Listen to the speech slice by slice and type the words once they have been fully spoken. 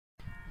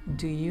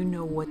Do you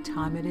know what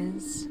time it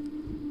is?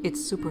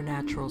 It's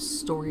Supernatural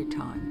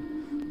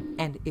Storytime.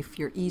 And if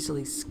you're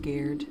easily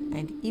scared,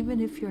 and even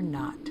if you're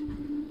not,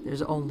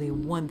 there's only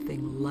one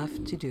thing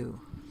left to do.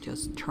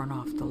 Just turn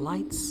off the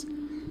lights,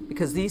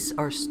 because these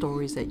are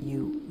stories that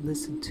you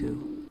listen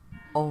to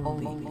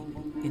only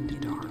in the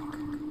dark.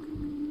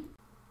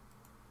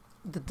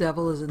 The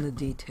devil is in the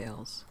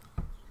details.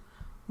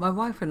 My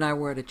wife and I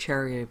were at a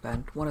charity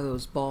event, one of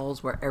those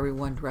balls where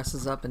everyone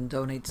dresses up and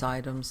donates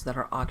items that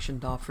are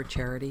auctioned off for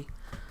charity.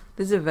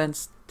 These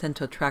events tend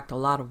to attract a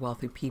lot of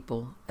wealthy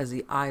people, as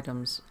the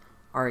items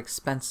are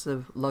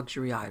expensive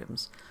luxury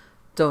items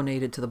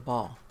donated to the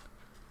ball.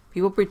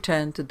 People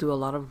pretend to do a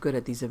lot of good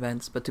at these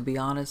events, but to be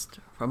honest,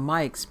 from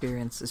my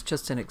experience, it's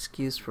just an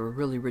excuse for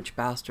really rich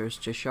bastards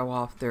to show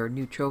off their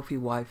new trophy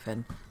wife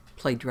and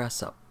play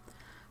dress up.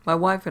 My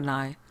wife and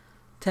I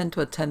tend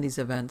to attend these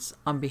events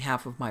on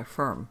behalf of my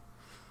firm.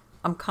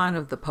 I'm kind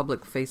of the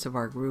public face of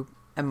our group,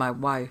 and my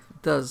wife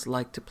does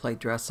like to play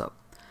dress up.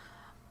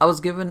 I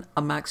was given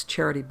a max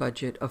charity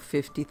budget of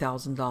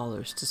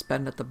 $50,000 to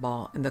spend at the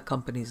ball in the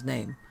company's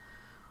name,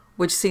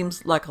 which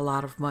seems like a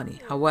lot of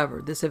money.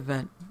 However, this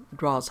event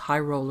draws high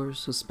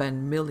rollers who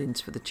spend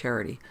millions for the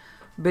charity,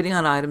 bidding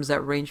on items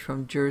that range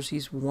from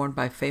jerseys worn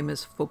by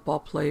famous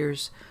football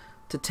players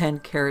to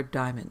 10-carat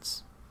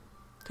diamonds.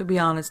 To be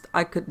honest,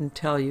 I couldn't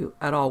tell you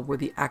at all where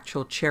the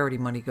actual charity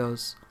money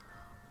goes.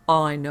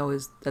 All I know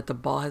is that the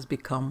ball has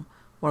become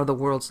one of the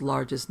world's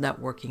largest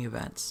networking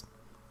events.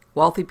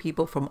 Wealthy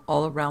people from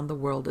all around the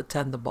world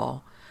attend the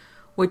ball,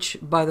 which,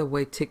 by the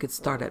way, tickets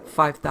start at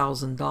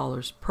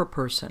 $5,000 per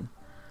person.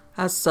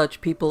 As such,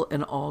 people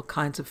in all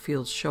kinds of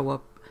fields show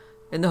up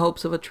in the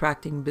hopes of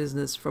attracting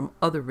business from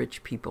other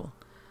rich people.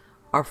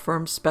 Our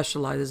firm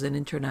specializes in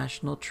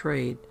international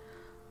trade,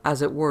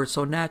 as it were,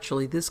 so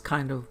naturally this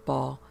kind of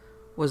ball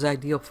was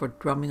ideal for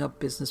drumming up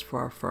business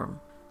for our firm.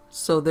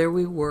 So there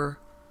we were,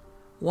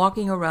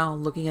 walking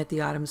around looking at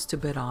the items to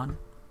bid on,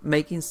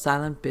 making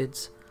silent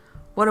bids.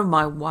 One of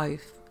my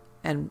wife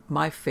and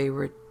my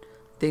favorite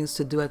things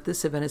to do at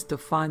this event is to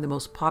find the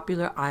most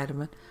popular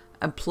item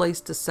and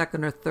place the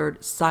second or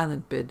third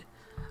silent bid,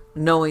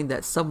 knowing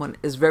that someone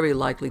is very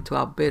likely to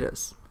outbid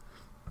us.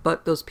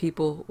 But those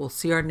people will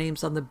see our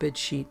names on the bid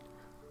sheet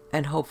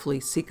and hopefully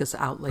seek us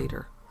out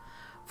later.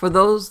 For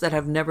those that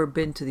have never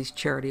been to these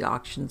charity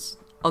auctions,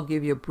 I'll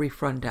give you a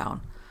brief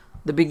rundown.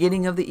 The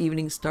beginning of the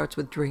evening starts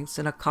with drinks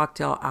and a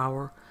cocktail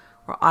hour,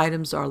 where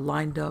items are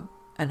lined up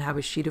and have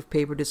a sheet of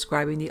paper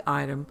describing the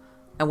item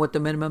and what the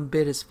minimum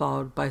bid is,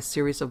 followed by a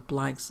series of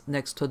blanks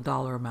next to a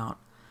dollar amount.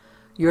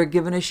 You are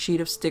given a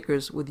sheet of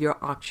stickers with your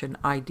auction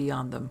ID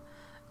on them,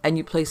 and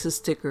you place a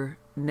sticker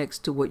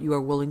next to what you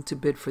are willing to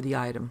bid for the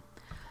item.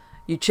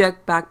 You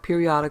check back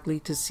periodically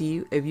to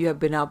see if you have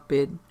been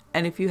outbid,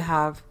 and if you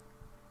have,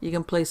 you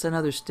can place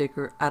another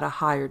sticker at a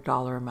higher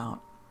dollar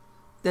amount.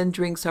 Then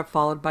drinks are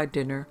followed by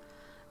dinner,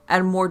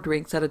 and more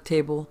drinks at a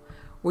table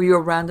where you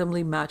are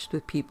randomly matched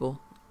with people,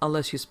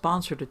 unless you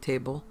sponsor the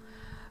table.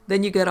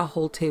 Then you get a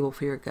whole table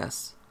for your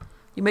guests.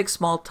 You make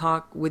small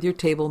talk with your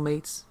table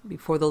mates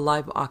before the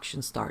live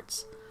auction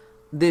starts.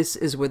 This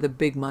is where the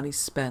big money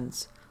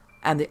spends,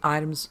 and the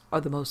items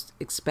are the most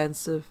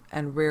expensive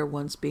and rare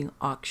ones being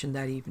auctioned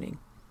that evening.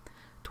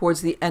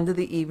 Towards the end of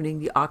the evening,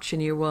 the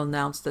auctioneer will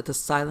announce that the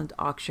silent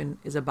auction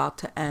is about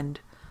to end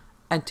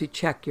and to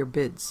check your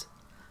bids.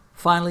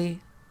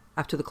 Finally,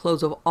 after the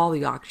close of all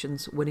the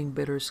auctions, winning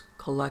bidders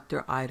collect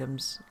their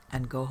items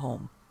and go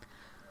home.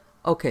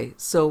 Okay,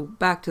 so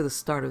back to the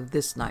start of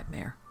this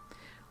nightmare.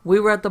 We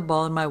were at the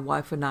ball, and my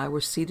wife and I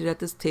were seated at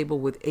this table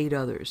with 8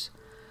 others.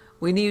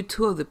 We knew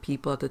 2 of the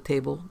people at the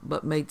table,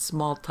 but made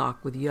small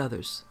talk with the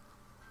others.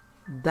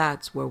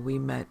 That's where we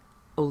met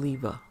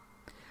Oliva.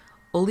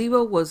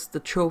 Oliva was the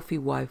trophy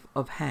wife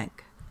of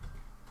Hank.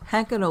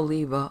 Hank and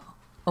Oliva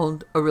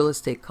owned a real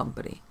estate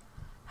company.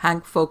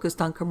 Hank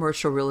focused on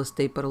commercial real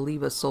estate, but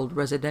Oliva sold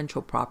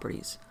residential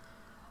properties.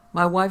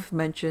 My wife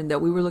mentioned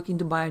that we were looking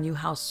to buy a new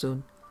house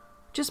soon,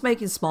 just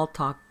making small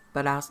talk,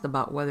 but asked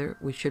about whether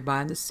we should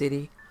buy in the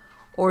city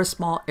or a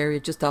small area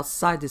just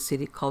outside the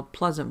city called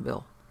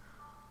Pleasantville.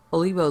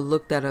 Oliva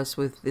looked at us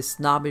with this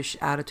snobbish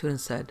attitude and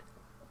said,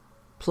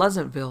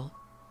 "Pleasantville?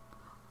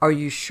 Are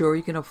you sure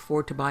you can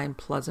afford to buy in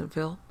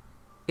Pleasantville?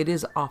 It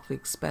is awfully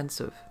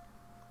expensive."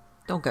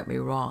 Don't get me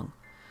wrong.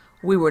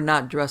 We were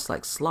not dressed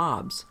like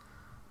slobs,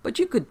 but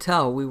you could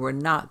tell we were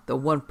not the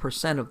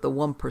 1% of the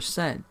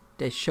 1%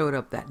 that showed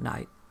up that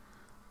night.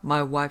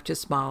 My wife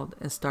just smiled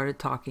and started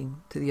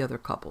talking to the other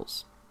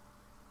couples.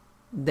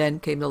 Then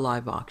came the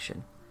live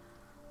auction.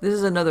 This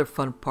is another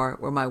fun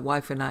part where my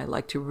wife and I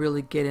like to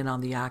really get in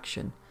on the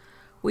action.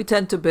 We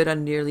tend to bid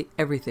on nearly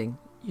everything.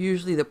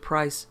 Usually the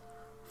price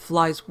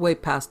flies way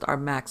past our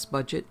max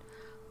budget,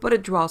 but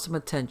it draws some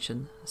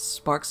attention,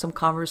 sparks some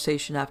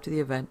conversation after the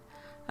event,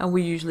 and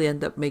we usually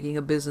end up making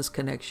a business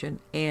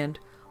connection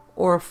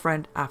or a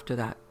friend after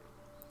that.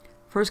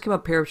 First came a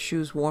pair of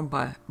shoes worn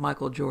by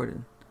Michael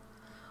Jordan.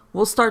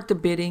 "We'll start the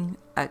bidding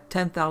at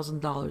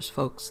 $10,000,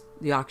 folks,"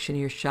 the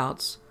auctioneer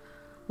shouts.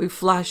 We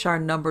flash our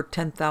number,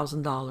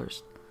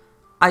 $10,000.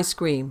 I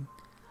scream.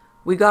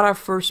 We got our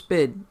first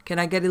bid. Can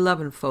I get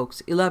 11,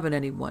 folks? 11,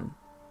 anyone?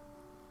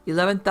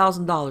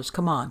 $11,000.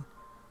 Come on.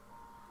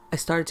 I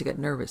started to get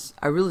nervous.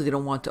 I really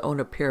didn't want to own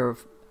a pair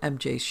of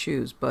MJ's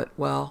shoes, but,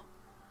 well,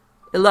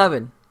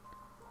 11.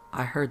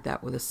 I heard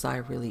that with a sigh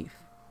of relief.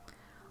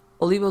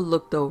 Oliva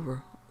looked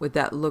over with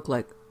that look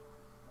like,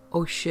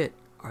 oh shit,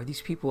 are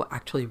these people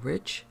actually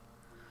rich?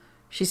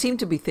 She seemed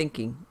to be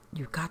thinking,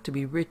 you've got to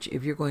be rich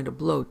if you're going to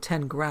blow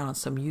 10 grand on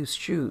some used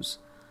shoes.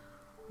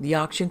 The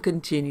auction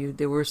continued.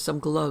 There were some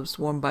gloves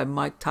worn by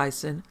Mike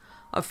Tyson,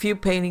 a few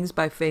paintings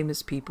by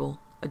famous people,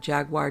 a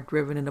Jaguar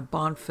driven in a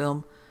Bond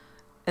film,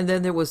 and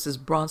then there was this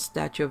bronze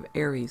statue of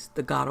Ares,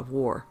 the god of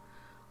war.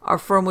 Our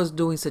firm was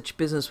doing such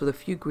business with a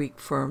few Greek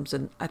firms,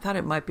 and I thought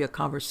it might be a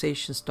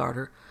conversation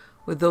starter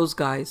with those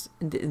guys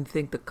and didn't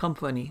think the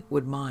company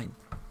would mind.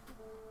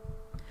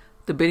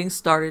 The bidding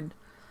started.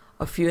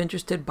 A few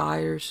interested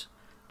buyers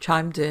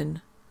chimed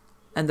in,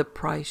 and the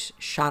price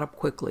shot up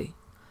quickly.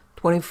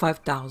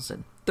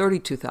 25,000,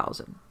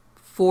 32,000,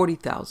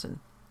 40,000.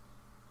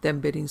 Then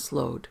bidding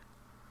slowed.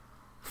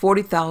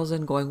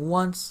 40,000 going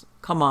once.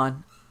 Come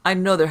on, I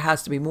know there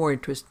has to be more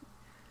interest.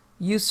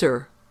 You,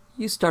 sir,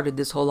 you started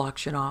this whole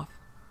auction off.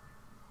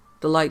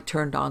 The light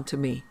turned on to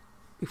me.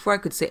 Before I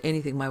could say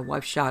anything, my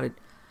wife shouted,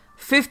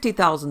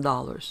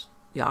 $50,000.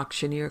 The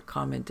auctioneer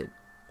commented,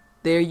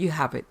 there you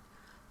have it.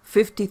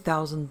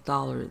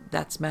 $50,000.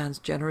 That man's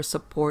generous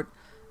support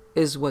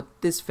is what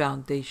this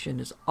foundation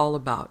is all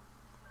about.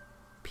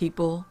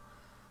 People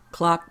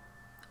clapped.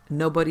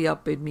 Nobody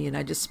outbid me, and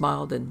I just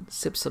smiled and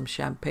sipped some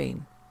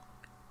champagne.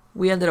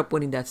 We ended up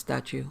winning that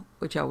statue,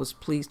 which I was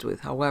pleased with.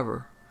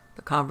 However,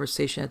 the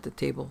conversation at the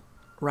table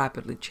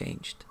rapidly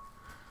changed.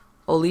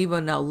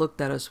 Oliva now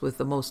looked at us with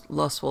the most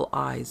lustful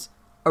eyes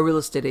a real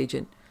estate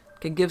agent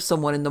can give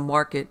someone in the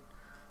market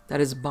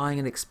that is buying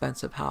an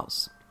expensive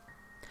house.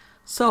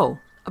 So,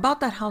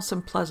 about that house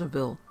in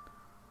Pleasantville,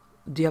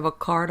 do you have a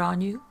card on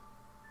you?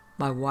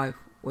 My wife,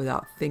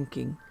 without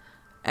thinking,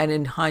 and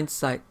in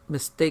hindsight,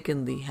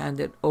 mistakenly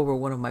handed over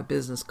one of my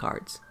business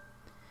cards.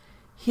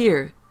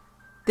 Here,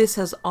 this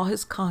has all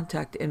his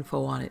contact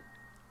info on it.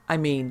 I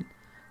mean,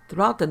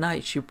 throughout the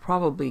night, she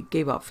probably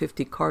gave out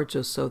 50 cards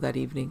or so that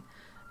evening,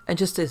 and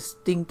just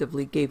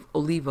instinctively gave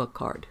Oliva a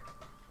card.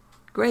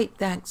 Great,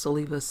 thanks,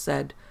 Oliva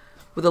said,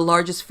 with the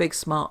largest fake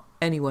smile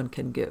anyone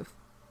can give.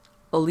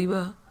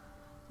 Oliva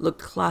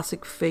looked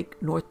classic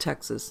fake North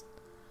Texas.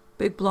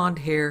 Big blonde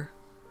hair,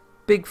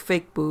 big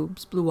fake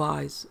boobs, blue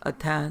eyes, a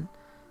tan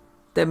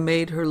that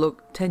made her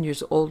look 10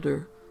 years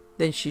older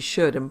than she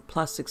should, and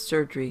plastic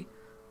surgery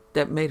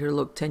that made her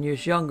look 10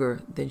 years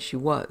younger than she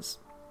was.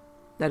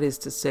 That is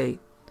to say,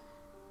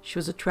 she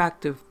was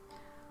attractive,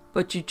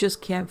 but you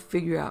just can't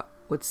figure out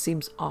what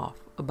seems off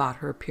about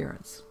her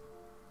appearance.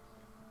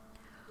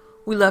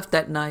 We left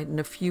that night, and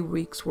a few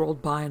weeks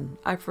rolled by, and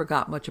I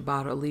forgot much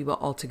about Oliva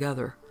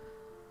altogether.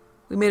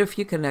 We made a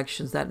few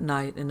connections that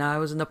night, and I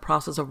was in the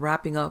process of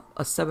wrapping up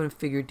a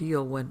 7-figure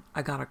deal when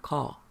I got a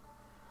call.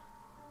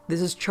 This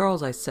is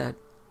Charles, I said.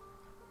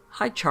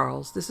 Hi,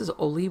 Charles. This is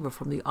Oliva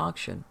from the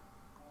auction.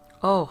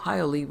 Oh, hi,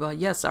 Oliva.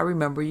 Yes, I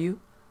remember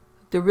you.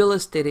 The real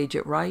estate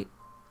agent, right?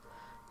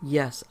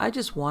 Yes, I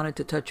just wanted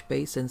to touch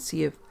base and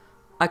see if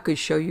I could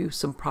show you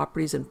some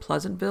properties in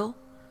Pleasantville.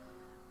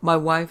 My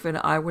wife and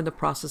I were in the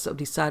process of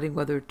deciding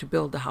whether to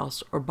build a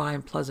house or buy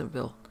in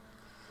Pleasantville.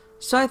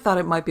 So I thought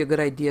it might be a good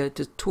idea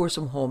to tour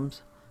some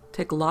homes,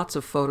 take lots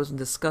of photos, and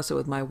discuss it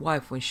with my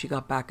wife when she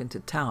got back into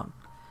town.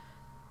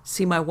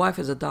 See, my wife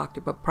is a doctor,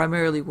 but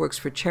primarily works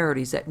for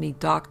charities that need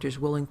doctors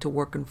willing to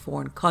work in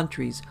foreign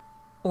countries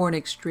or in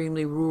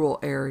extremely rural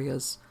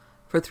areas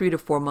for 3 to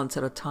 4 months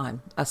at a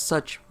time. As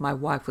such, my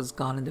wife was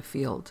gone in the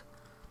field.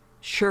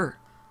 Sure,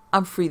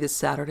 I'm free this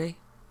Saturday.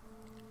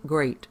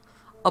 Great.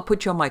 I'll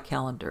put you on my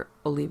calendar,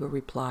 Oliva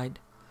replied.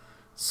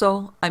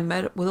 So I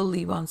met with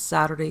Oliva on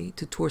Saturday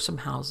to tour some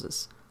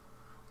houses.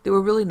 They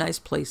were really nice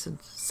places,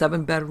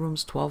 7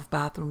 bedrooms, 12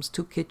 bathrooms,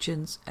 2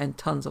 kitchens, and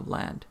tons of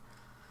land.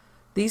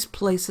 These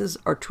places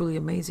are truly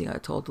amazing, I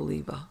told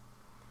Oliva.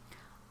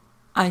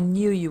 I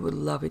knew you would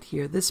love it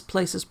here. This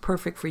place is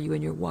perfect for you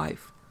and your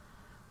wife.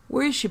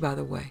 Where is she, by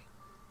the way?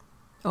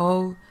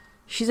 Oh,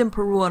 she's in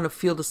Peru on a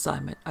field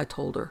assignment, I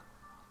told her.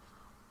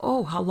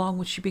 Oh, how long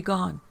will she be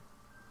gone?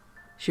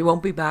 She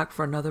won't be back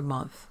for another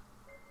month.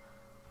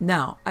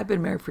 Now, I've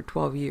been married for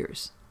 12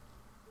 years.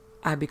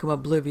 I have become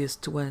oblivious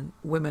to when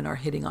women are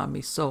hitting on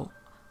me, so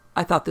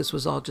I thought this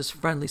was all just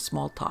friendly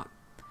small talk.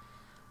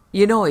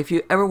 You know, if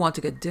you ever want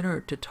to get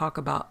dinner to talk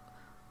about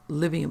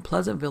living in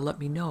Pleasantville, let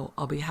me know.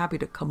 I'll be happy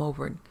to come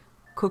over and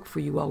cook for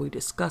you while we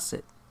discuss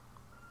it.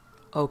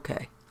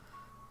 Okay.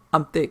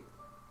 I'm thick,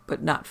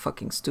 but not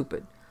fucking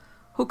stupid.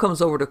 Who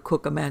comes over to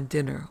cook a man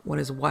dinner when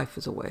his wife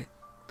is away?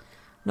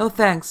 No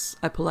thanks,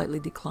 I politely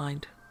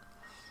declined.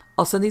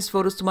 I'll send these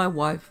photos to my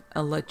wife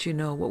and let you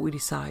know what we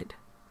decide.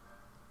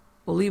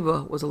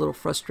 Oliva was a little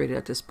frustrated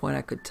at this point,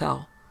 I could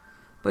tell,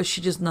 but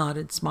she just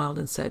nodded, smiled,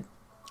 and said,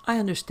 I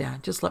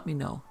understand, just let me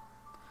know.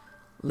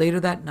 Later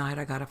that night,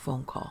 I got a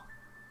phone call.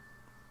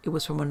 It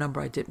was from a number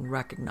I didn't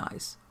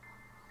recognize.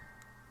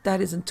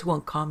 that isn't too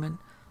uncommon,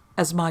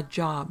 as my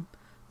job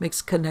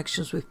makes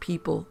connections with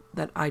people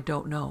that I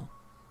don't know.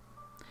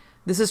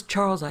 This is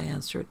Charles, I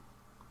answered.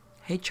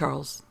 Hey,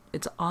 Charles,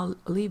 it's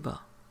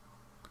Oliva.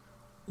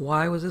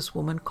 Why was this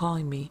woman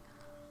calling me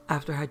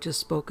after I had just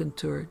spoken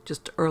to her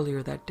just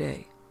earlier that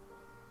day?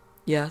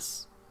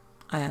 Yes,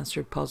 I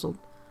answered, puzzled.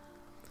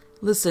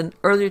 Listen,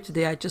 earlier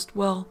today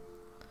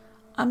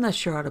I'm not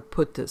sure how to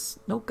put this.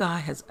 No guy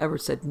has ever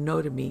said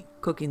no to me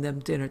cooking them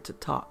dinner to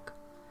talk.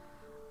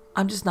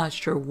 I'm just not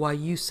sure why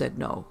you said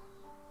no.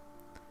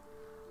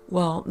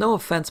 Well, no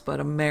offense, but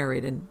I'm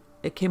married and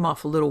it came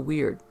off a little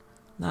weird.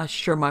 Not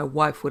sure my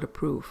wife would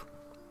approve.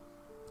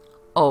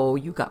 Oh,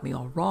 you got me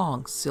all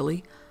wrong,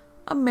 silly.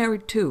 I'm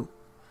married too.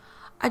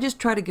 I just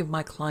try to give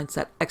my clients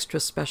that extra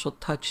special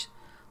touch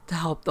to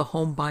help the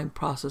home buying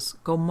process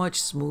go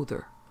much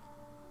smoother.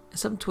 In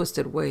some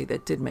twisted way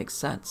that did make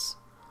sense.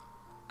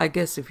 I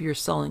guess if you're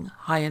selling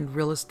high-end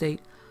real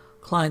estate,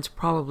 clients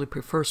probably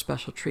prefer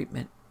special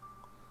treatment.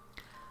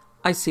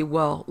 I see.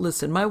 Well,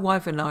 listen, my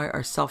wife and I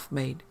are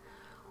self-made.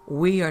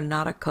 We are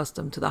not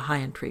accustomed to the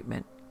high-end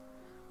treatment.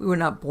 We were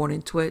not born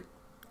into it,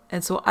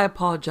 and so I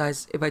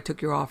apologize if I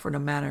took your offer in a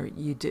manner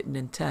you didn't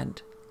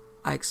intend,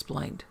 I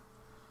explained.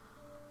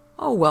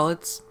 Oh, well,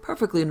 it's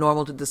perfectly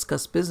normal to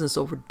discuss business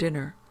over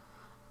dinner,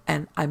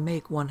 and I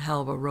make one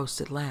hell of a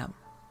roasted lamb.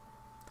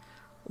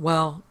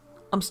 Well,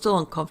 I'm still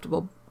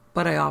uncomfortable,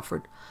 but I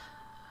offered.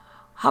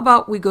 How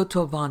about we go to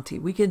Avanti?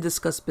 We can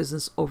discuss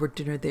business over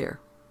dinner there.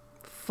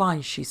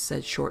 Fine, she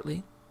said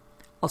shortly.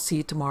 I'll see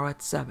you tomorrow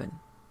at 7.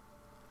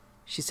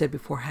 She said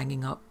before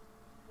hanging up.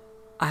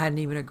 I hadn't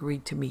even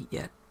agreed to meet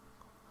yet.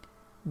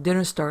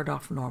 Dinner started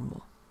off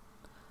normal.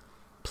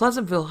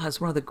 Pleasantville has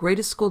one of the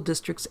greatest school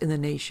districts in the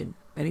nation.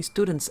 Many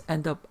students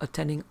end up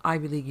attending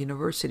Ivy League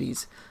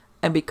universities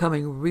and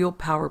becoming real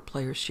power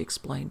players, she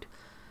explained.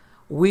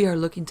 We are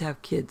looking to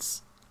have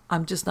kids.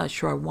 I'm just not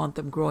sure I want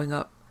them growing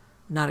up,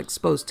 not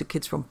exposed to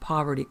kids from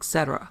poverty,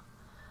 etc.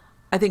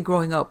 I think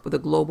growing up with a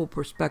global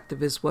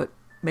perspective is what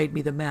made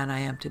me the man I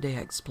am today,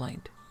 I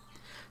explained.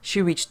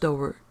 She reached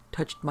over,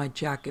 touched my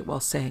jacket while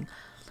saying,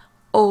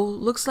 Oh,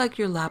 looks like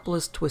your lapel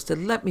is twisted.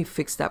 Let me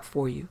fix that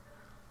for you.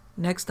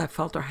 Next, I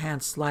felt her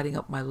hand sliding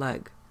up my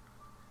leg.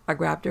 I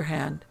grabbed her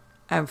hand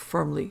and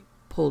firmly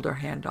pulled her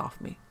hand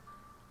off me.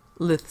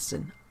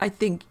 Listen, I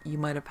think you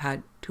might have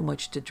had too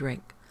much to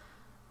drink.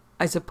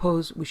 I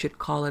suppose we should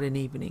call it an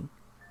evening.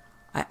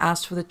 I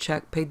asked for the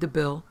check, paid the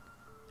bill,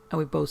 and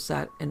we both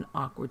sat in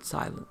awkward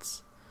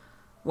silence.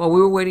 While we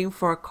were waiting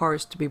for our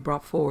cars to be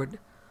brought forward,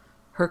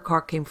 her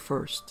car came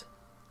first.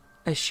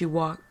 As she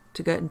walked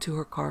to get into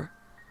her car,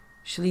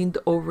 she leaned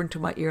over into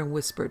my ear and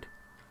whispered,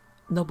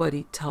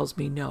 Nobody tells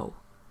me no.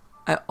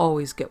 I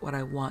always get what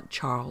I want,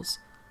 Charles,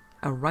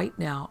 and right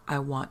now I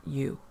want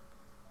you.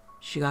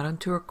 She got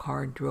into her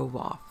car and drove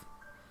off.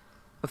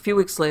 A few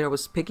weeks later, I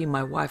was picking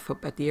my wife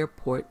up at the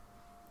airport.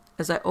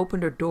 As I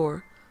opened her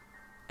door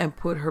and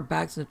put her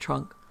bags in the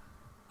trunk,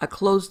 I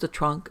closed the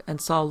trunk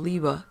and saw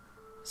Oliva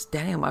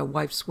standing at my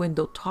wife's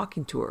window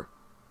talking to her.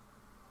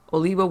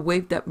 Oliva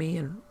waved at me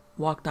and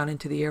walked on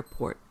into the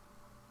airport.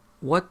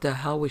 What the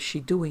hell was she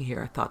doing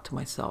here, I thought to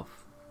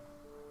myself.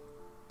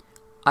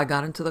 I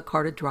got into the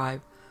car to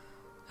drive,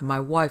 and my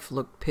wife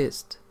looked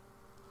pissed.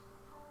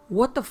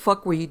 What the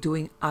fuck were you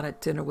doing out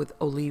at dinner with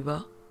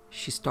Oliva?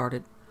 She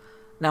started.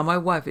 Now, my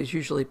wife is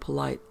usually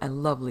polite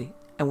and lovely,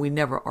 and we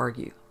never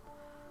argue.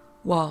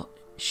 Well,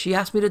 she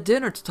asked me to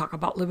dinner to talk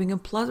about living in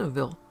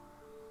Pleasantville.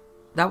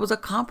 That was a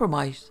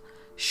compromise.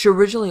 She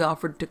originally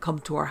offered to come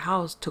to our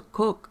house to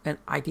cook, and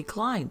I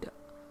declined,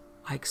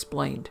 I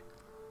explained.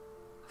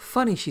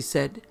 Funny, she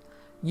said.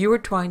 You were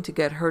trying to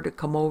get her to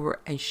come over,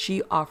 and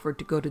she offered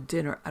to go to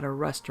dinner at a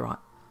restaurant.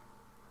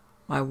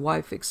 My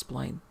wife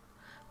explained.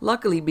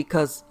 Luckily,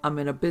 because I'm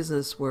in a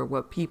business where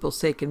what people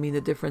say can mean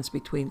the difference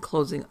between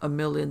closing $1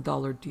 million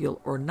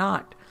deal or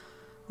not,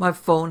 my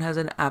phone has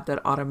an app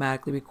that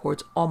automatically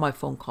records all my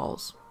phone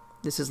calls.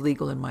 This is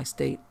legal in my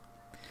state.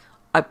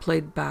 I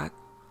played back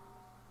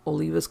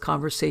Oliva's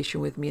conversation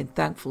with me, and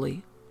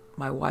thankfully,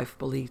 my wife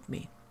believed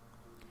me.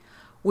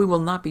 We will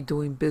not be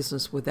doing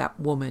business with that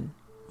woman,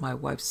 my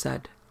wife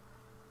said.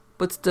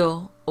 But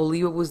still,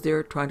 Oliva was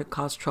there trying to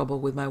cause trouble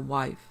with my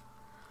wife.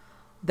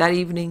 That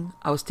evening,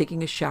 I was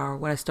taking a shower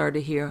when I started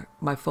to hear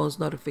my phone's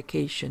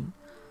notification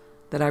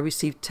that I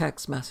received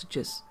text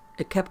messages.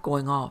 It kept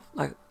going off,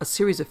 like a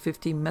series of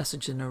 15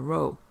 messages in a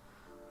row.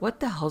 What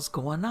the hell's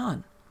going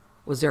on?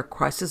 Was there a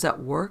crisis at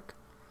work?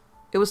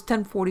 It was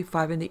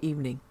 10:45 in the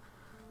evening,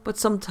 but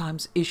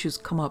sometimes issues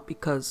come up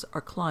because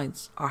our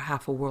clients are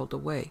half a world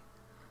away.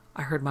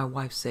 I heard my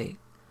wife say,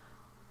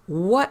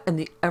 What in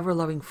the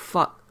ever-loving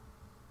fuck?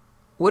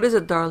 What is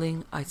it,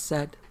 darling? I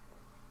said.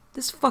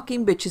 This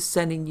fucking bitch is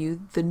sending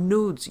you the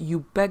nudes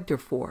you begged her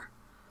for.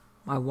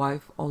 My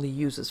wife only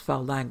uses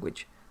foul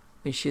language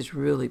when she's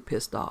really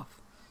pissed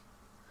off.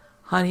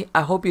 Honey,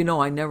 I hope you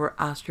know I never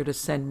asked her to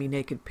send me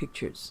naked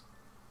pictures.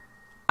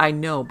 I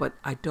know, but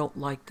I don't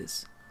like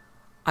this.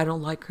 I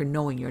don't like her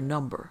knowing your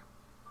number.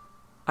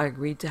 I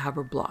agreed to have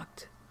her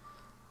blocked.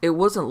 It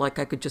wasn't like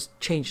I could just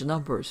change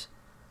numbers.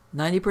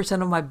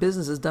 90% of my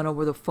business is done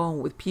over the phone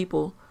with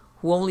people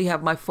who only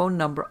have my phone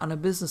number on a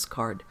business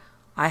card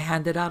I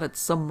handed out at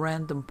some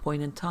random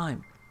point in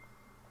time.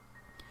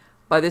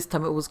 By this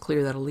time, it was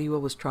clear that Oliva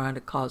was trying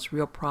to cause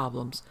real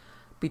problems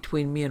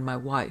between me and my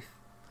wife,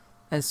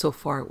 and so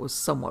far it was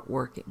somewhat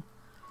working.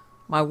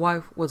 My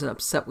wife wasn't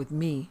upset with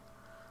me,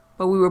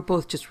 but we were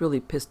both just really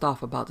pissed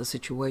off about the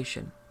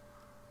situation.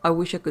 I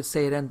wish I could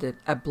say it ended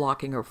at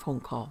blocking her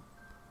phone call,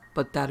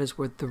 but that is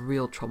where the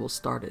real trouble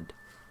started.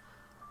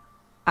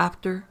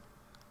 After,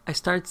 I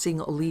started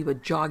seeing Oliva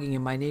jogging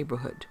in my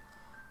neighborhood,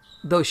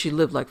 though she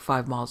lived like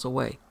 5 miles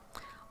away.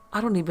 I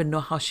don't even know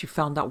how she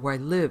found out where I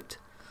lived.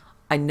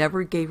 I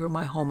never gave her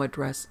my home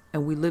address,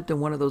 and we lived in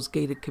one of those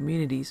gated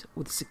communities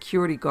with a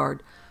security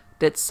guard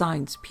that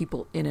signs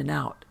people in and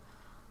out.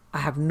 I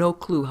have no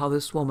clue how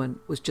this woman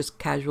was just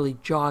casually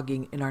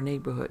jogging in our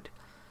neighborhood.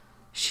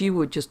 She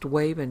would just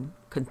wave and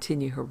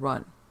continue her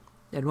run.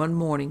 Then one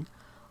morning,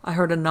 I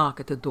heard a knock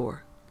at the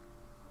door.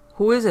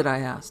 "Who is it?" I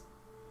asked.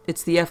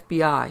 "It's the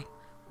FBI.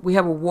 We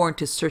have a warrant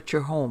to search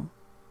your home."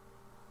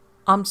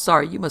 "I'm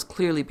sorry, you must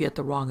clearly be at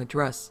the wrong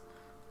address,"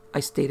 I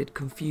stated,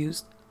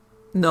 confused.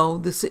 "No,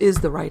 this is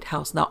the right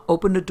house. Now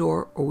open the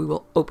door or we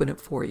will open it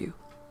for you."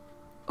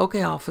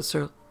 "Okay,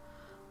 officer.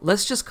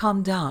 Let's just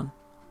calm down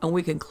and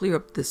we can clear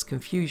up this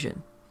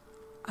confusion."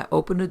 I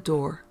opened the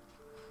door.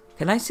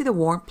 "Can I see the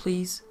warrant,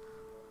 please?"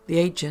 The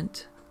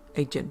agent,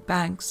 Agent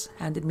Banks,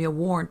 handed me a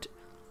warrant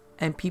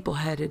and people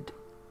headed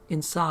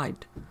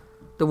inside.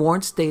 The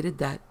warrant stated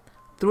that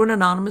through an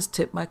anonymous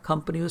tip, my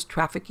company was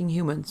trafficking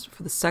humans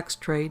for the sex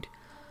trade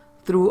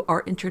through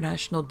our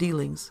international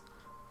dealings,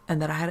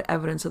 and that I had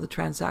evidence of the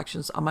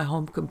transactions on my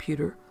home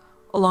computer,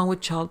 along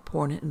with child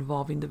porn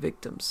involving the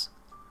victims.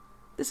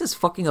 This is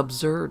fucking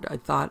absurd, I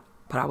thought,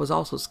 but I was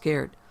also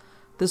scared.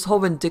 This whole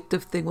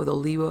vindictive thing with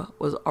Oliva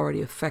was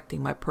already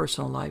affecting my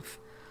personal life,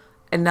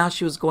 and now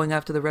she was going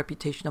after the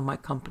reputation of my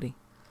company.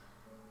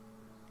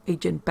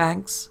 "Agent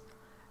Banks,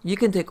 you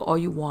can take all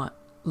you want.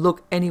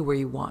 Look anywhere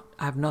you want.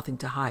 I have nothing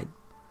to hide.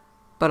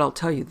 But I'll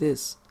tell you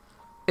this.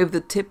 If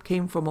the tip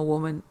came from a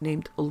woman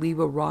named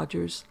Oliva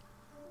Rogers,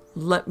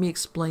 let me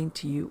explain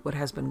to you what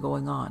has been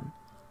going on."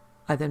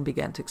 I then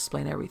began to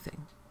explain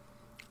everything.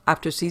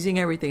 After seizing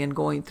everything and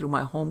going through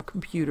my home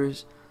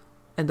computers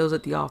and those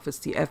at the office,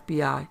 the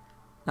FBI,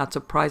 not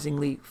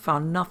surprisingly,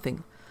 found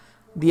nothing.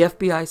 The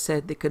FBI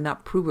said they could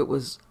not prove it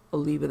was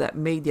Oliva that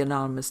made the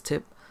anonymous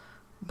tip,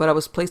 but I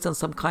was placed on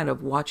some kind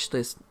of watch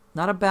list,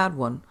 not a bad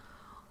one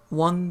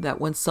that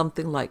went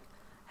something like,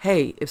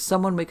 "Hey, if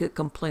someone makes a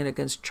complaint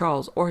against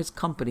Charles or his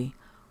company,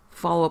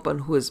 follow up on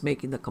who is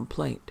making the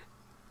complaint."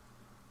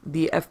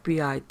 The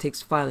FBI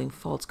takes filing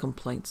false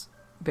complaints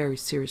very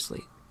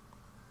seriously.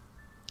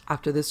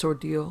 After this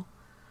ordeal,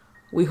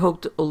 we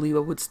hoped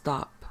Oliva would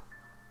stop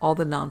all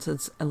the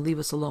nonsense and leave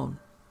us alone.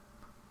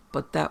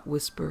 But that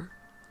whisper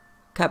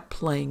kept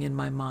playing in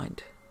my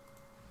mind.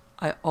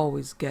 I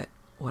always get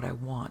what I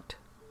want.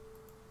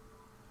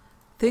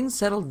 Things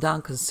settled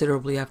down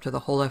considerably after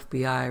the whole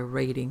FBI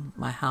raiding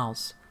my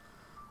house.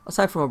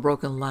 Aside from a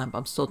broken lamp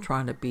I'm still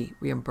trying to be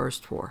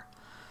reimbursed for.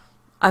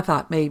 I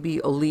thought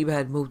maybe Oliva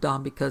had moved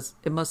on because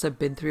it must have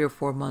been 3 or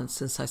 4 months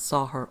since I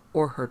saw her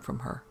or heard from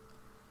her.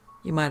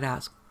 You might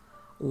ask,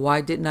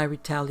 why didn't I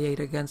retaliate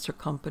against her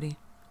company?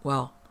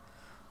 Well,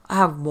 I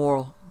have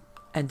moral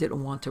and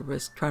didn't want to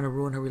risk trying to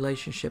ruin her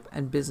relationship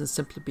and business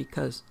simply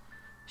because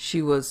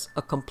she was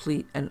a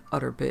complete and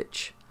utter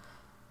bitch.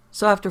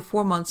 So after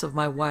 4 months of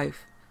my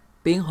wife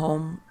being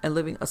home and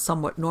living a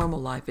somewhat normal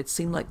life, it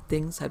seemed like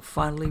things had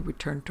finally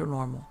returned to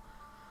normal.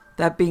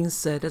 That being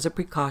said, as a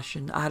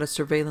precaution, I had a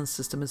surveillance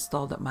system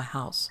installed at my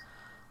house.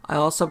 I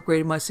also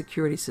upgraded my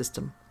security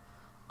system,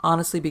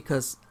 honestly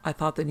because I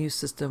thought the new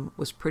system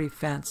was pretty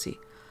fancy.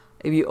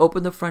 If you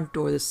opened the front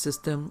door, the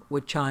system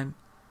would chime,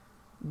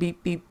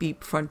 "Beep, beep,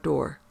 beep, front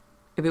door."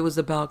 If it was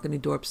the balcony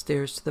door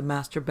upstairs to the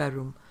master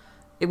bedroom,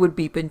 it would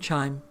beep and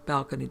chime,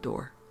 "Balcony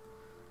door."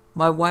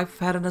 My wife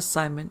had an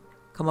assignment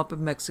come up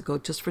in Mexico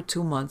just for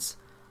 2 months,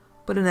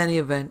 but in any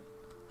event,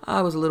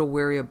 I was a little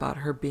wary about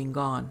her being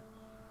gone.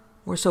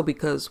 More so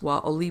because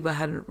while Oliva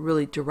hadn't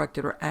really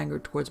directed her anger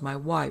towards my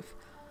wife,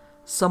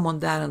 someone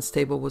that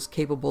unstable was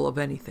capable of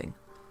anything.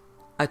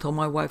 I told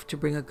my wife to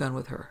bring a gun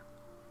with her.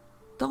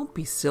 "Don't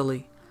be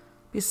silly.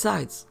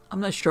 Besides, I'm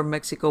not sure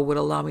Mexico would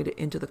allow me to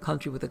enter the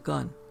country with a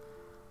gun."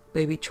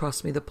 "Baby,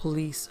 trust me, the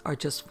police are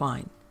just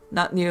fine.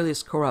 Not nearly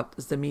as corrupt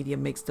as the media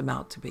makes them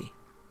out to be."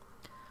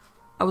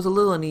 I was a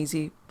little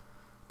uneasy,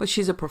 but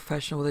she's a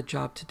professional with a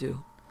job to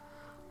do.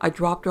 I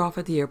dropped her off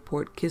at the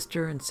airport, kissed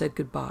her, and said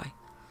goodbye,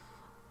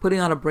 putting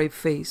on a brave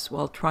face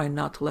while trying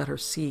not to let her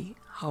see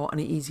how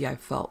uneasy I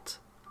felt.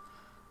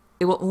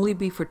 "It will only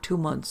be for 2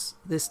 months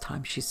this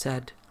time," she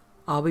said.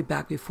 "I'll be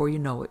back before you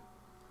know it."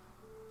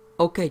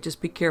 "Okay,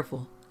 just be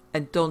careful,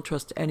 and don't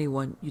trust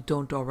anyone you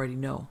don't already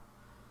know."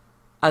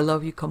 "I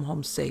love you, come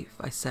home safe,"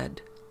 I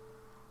said.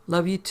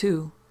 "Love you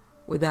too."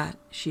 With that,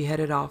 she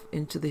headed off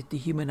into the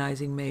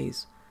dehumanizing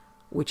maze,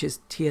 which is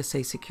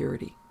TSA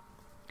security.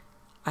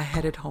 I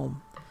headed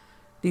home,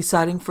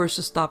 deciding first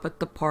to stop at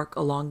the park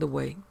along the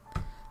way.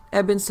 It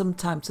had been some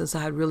time since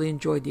I had really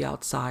enjoyed the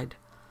outside.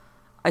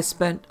 I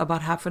spent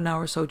about half an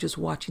hour or so just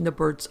watching the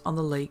birds on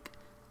the lake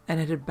and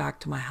headed back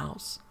to my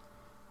house.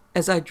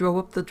 As I drove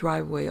up the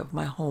driveway of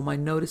my home, I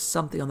noticed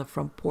something on the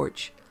front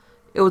porch.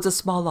 It was a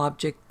small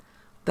object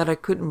that I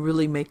couldn't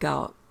really make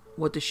out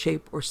what the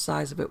shape or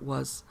size of it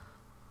was,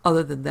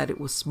 other than that it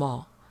was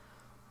small.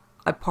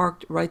 I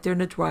parked right there in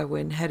the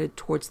driveway and headed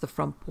towards the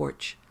front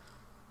porch.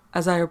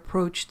 As I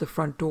approached the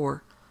front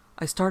door,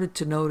 I started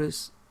to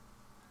notice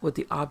what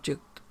the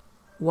object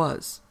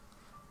was.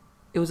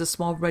 It was a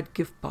small red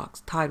gift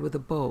box tied with a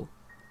bow.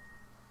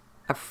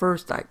 At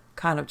first, I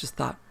kind of just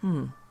thought,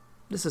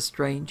 this is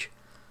strange.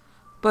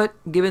 But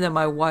given that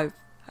my wife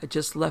had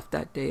just left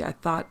that day, I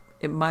thought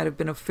it might have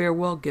been a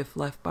farewell gift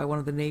left by one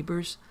of the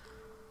neighbors.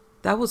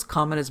 That was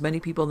common, as many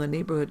people in the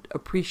neighborhood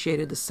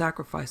appreciated the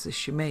sacrifices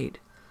she made.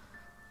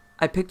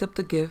 I picked up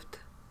the gift,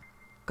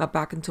 got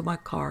back into my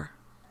car,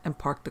 and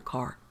parked the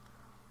car.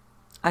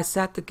 I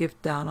sat the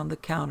gift down on the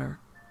counter.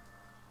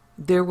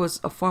 There was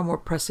a far more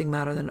pressing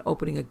matter than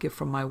opening a gift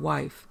from my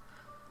wife.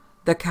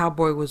 The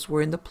Cowboys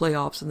were in the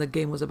playoffs and the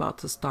game was about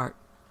to start.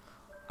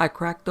 I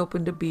cracked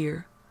open the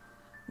beer,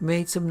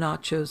 made some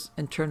nachos,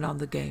 and turned on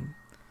the game.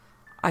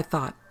 I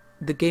thought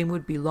the game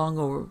would be long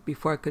over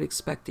before I could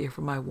expect to hear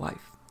from my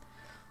wife.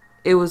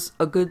 It was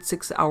a good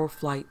 6-hour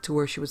flight to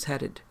where she was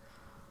headed.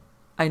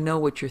 I know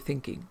what you're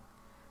thinking.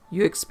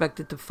 You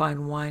expected to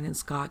find wine and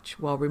scotch.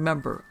 Well,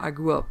 remember, I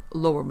grew up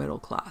lower middle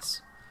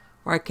class.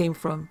 Where I came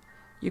from,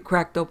 you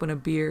cracked open a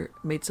beer,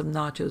 made some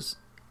nachos,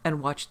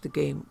 and watched the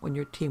game when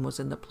your team was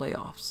in the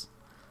playoffs.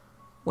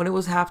 When it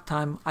was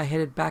halftime, I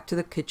headed back to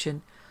the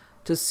kitchen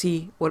to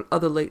see what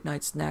other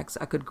late-night snacks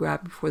I could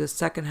grab before the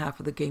second half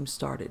of the game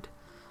started.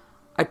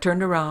 I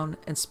turned around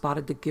and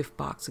spotted the gift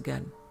box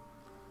again.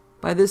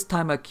 By this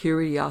time, my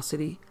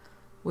curiosity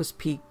was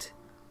piqued,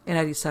 and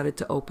I decided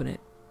to open it,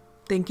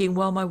 thinking,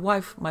 well, my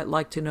wife might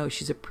like to know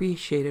she's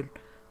appreciated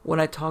when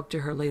I talk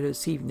to her later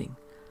this evening.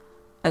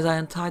 As I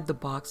untied the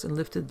box and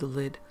lifted the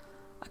lid,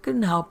 I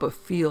couldn't help but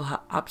feel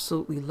how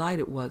absolutely light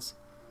it was.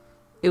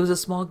 It was a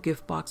small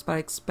gift box, but I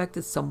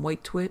expected some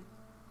weight to it.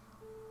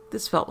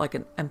 This felt like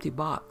an empty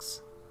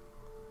box.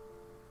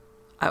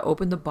 I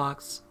opened the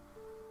box,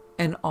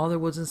 and all there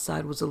was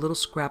inside was a little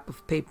scrap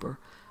of paper,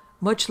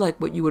 much like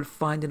what you would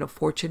find in a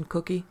fortune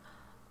cookie.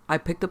 I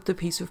picked up the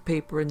piece of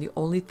paper, and the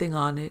only thing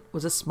on it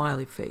was a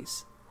smiley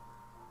face.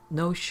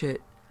 No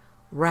shit.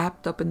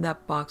 Wrapped up in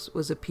that box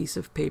was a piece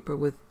of paper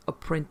with a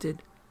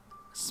printed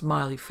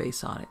smiley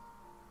face on it.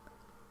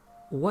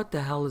 What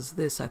the hell is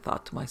this? I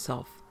thought to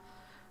myself.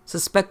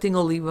 Suspecting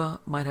Oliva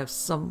might have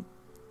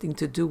something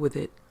to do with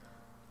it,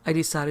 I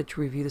decided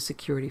to review the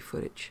security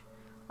footage.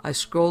 I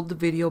scrolled the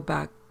video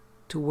back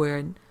to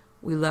when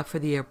we left for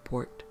the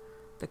airport.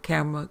 The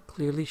camera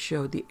clearly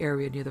showed the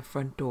area near the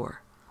front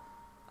door.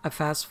 I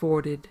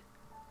fast-forwarded.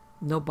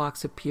 No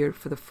box appeared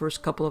for the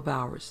first couple of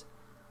hours.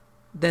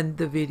 Then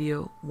the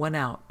video went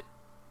out.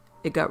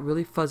 It got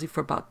really fuzzy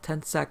for about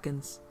 10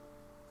 seconds,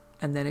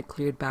 and then it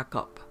cleared back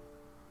up.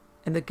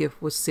 And the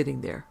gift was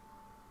sitting there,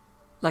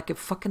 like it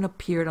fucking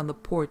appeared on the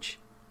porch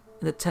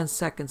in the 10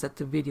 seconds that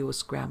the video was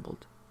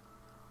scrambled.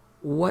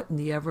 What in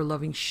the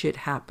ever-loving shit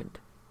happened?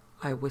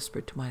 I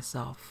whispered to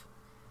myself.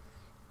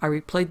 I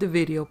replayed the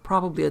video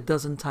probably a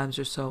dozen times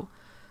or so.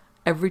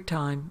 Every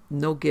time,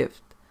 no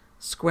gift.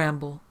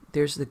 Scramble,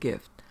 there's the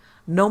gift.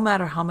 No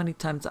matter how many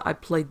times I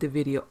played the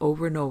video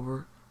over and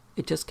over,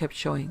 it just kept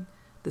showing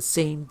the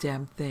same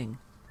damn thing.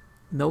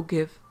 No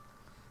gift.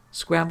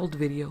 Scrambled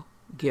video,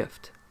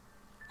 gift.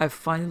 I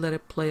finally let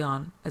it play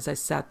on as I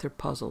sat there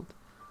puzzled.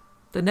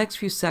 The next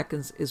few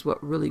seconds is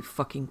what really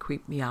fucking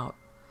creeped me out.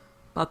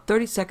 About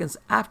 30 seconds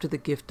after the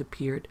gift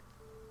appeared,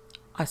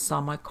 I saw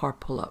my car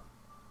pull up.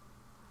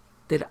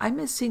 Did I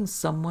miss seeing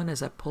someone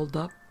as I pulled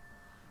up?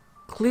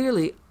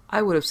 Clearly,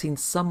 I would have seen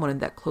someone in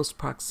that close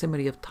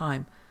proximity of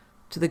time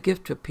to the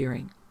gift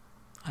appearing,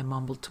 I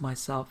mumbled to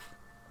myself.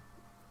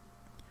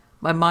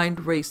 My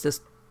mind raced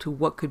as to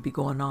what could be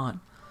going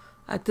on.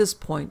 At this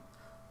point,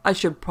 I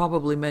should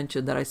probably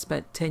mention that I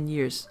spent 10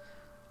 years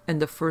in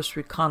the 1st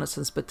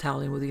Reconnaissance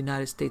Battalion with the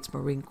United States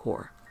Marine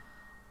Corps.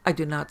 I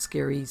do not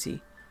scare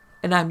easy,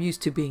 and I'm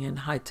used to being in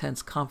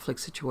high-tense conflict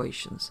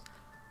situations.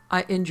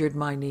 I injured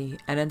my knee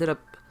and ended up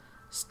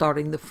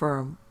starting the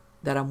firm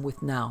that I'm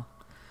with now.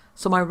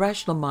 So my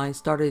rational mind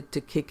started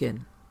to kick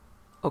in.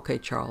 Okay,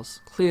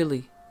 Charles,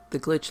 clearly the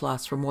glitch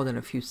lasts for more than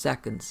a few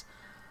seconds,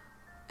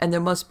 and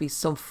there must be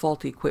some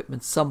faulty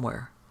equipment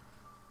somewhere.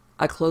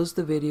 I closed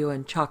the video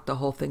and chalked the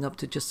whole thing up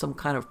to just some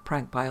kind of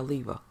prank by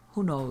Oliva.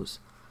 Who knows?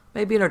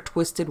 Maybe in a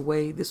twisted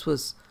way this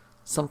was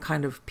some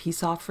kind of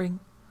peace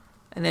offering?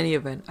 In any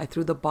event, I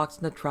threw the box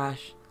in the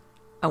trash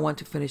and went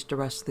to finish the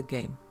rest of the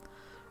game.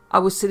 I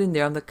was sitting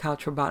there on the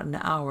couch for about an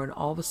hour, and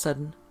all of a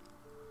sudden,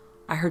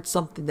 I heard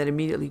something that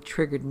immediately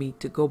triggered me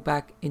to go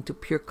back into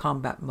pure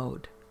combat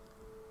mode.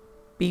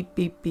 Beep,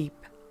 beep, beep.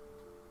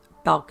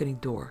 Balcony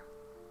door.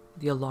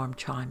 The alarm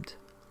chimed.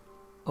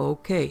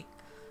 Okay,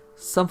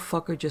 some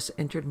fucker just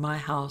entered my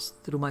house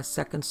through my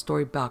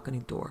 2nd-story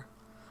balcony door.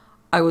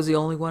 I was the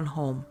only one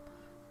home,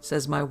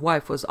 says my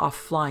wife was off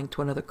flying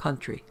to another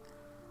country.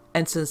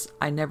 And since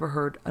I never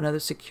heard another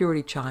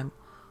security chime,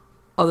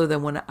 other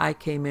than when I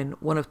came in,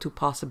 one of two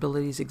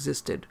possibilities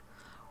existed.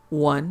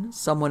 One,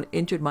 someone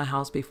entered my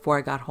house before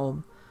I got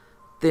home,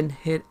 then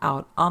hid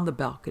out on the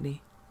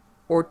balcony.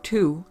 Or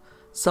two,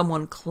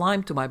 someone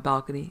climbed to my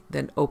balcony,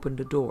 then opened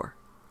the door.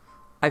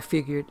 I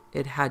figured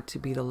it had to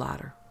be the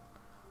latter.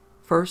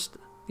 First,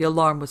 the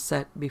alarm was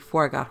set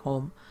before I got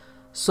home,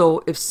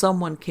 so if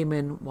someone came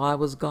in while I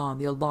was gone,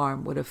 the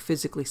alarm would have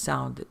physically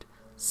sounded.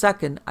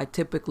 Second, I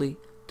typically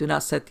do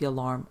not set the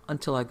alarm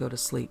until I go to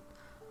sleep.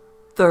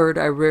 Third,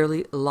 I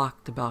rarely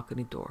lock the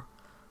balcony door.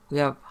 We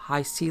have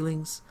high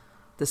ceilings.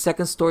 The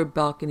second-story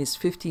balcony is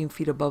 15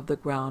 feet above the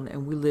ground,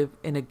 and we live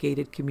in a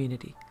gated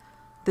community.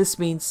 This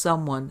means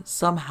someone,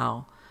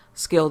 somehow,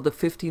 scaled the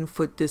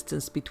 15-foot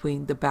distance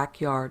between the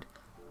backyard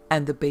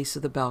and the base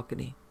of the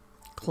balcony,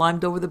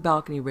 climbed over the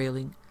balcony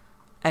railing,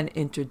 and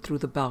entered through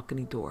the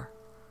balcony door.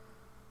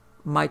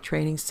 My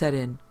training set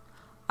in.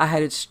 I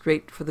headed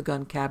straight for the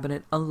gun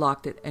cabinet,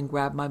 unlocked it, and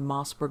grabbed my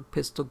Mossberg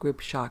pistol grip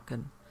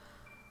shotgun.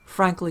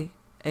 Frankly,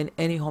 in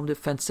any home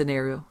defense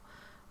scenario,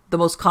 the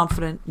most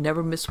confident,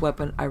 never-miss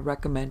weapon I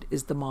recommend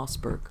is the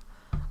Mossberg.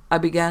 I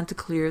began to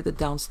clear the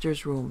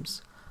downstairs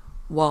rooms.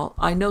 While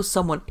I know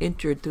someone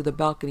entered through the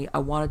balcony, I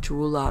wanted to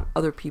rule out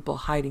other people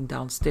hiding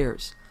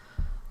downstairs.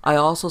 I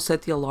also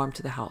set the alarm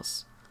to the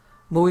house.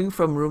 Moving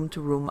from room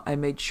to room, I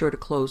made sure to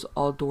close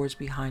all doors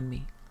behind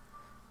me.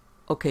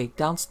 Okay,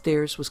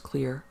 downstairs was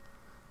clear.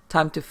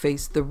 Time to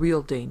face the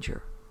real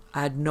danger.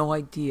 I had no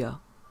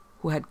idea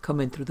who had come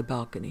in through the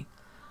balcony,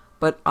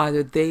 but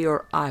either they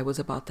or I was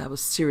about to have a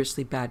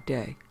seriously bad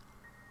day.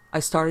 I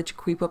started to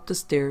creep up the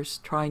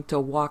stairs, trying to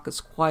walk as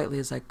quietly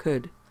as I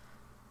could.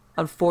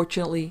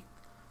 Unfortunately,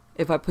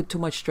 if I put too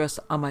much stress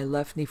on my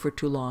left knee for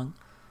too long,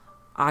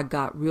 I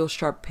got real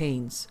sharp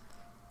pains.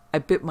 I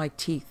bit my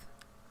teeth.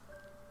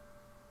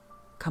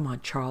 "Come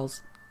on,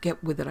 Charles,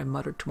 get with it," I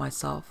muttered to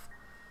myself.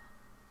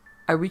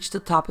 I reached the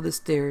top of the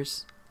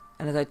stairs,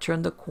 and as I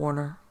turned the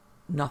corner,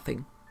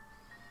 nothing.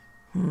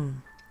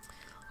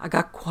 I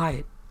got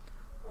quiet.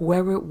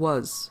 Whoever it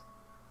was,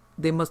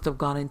 they must have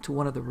gone into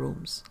one of the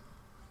rooms.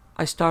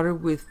 I started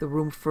with the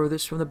room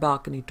furthest from the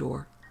balcony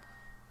door.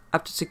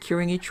 After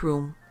securing each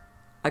room,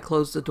 I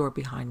closed the door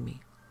behind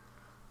me.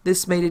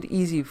 This made it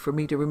easy for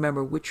me to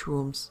remember which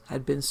rooms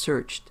had been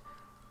searched,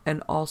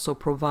 and also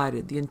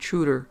provided the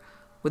intruder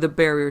with a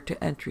barrier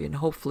to entry and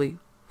hopefully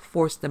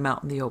forced them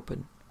out in the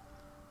open.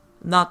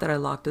 Not that I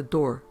locked the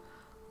door,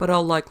 but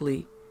I'll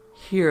likely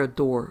hear a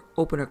door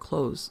open or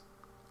close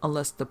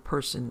unless the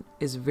person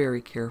is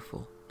very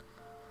careful.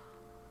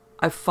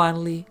 I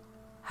finally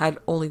had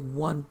only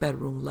one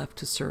bedroom left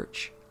to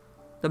search,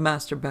 the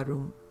master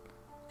bedroom,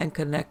 and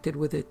connected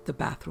with it the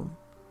bathroom.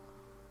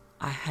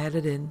 I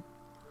headed in.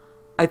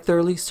 I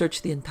thoroughly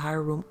searched the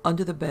entire room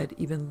under the bed,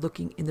 even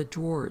looking in the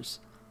drawers.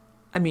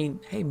 I mean,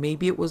 hey,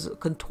 maybe it was a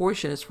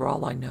contortionist for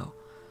all I know.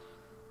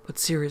 But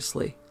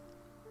seriously,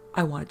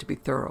 I wanted to be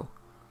thorough.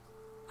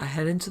 I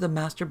headed into the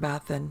master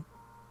bath and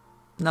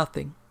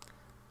nothing.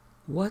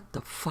 What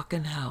the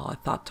fucking hell, I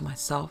thought to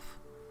myself.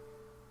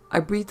 I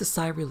breathed a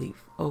sigh of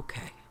relief.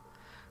 Okay.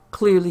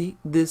 Clearly,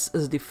 this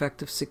is a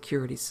defective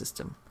security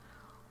system.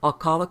 I'll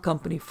call the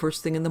company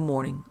first thing in the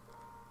morning,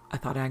 I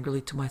thought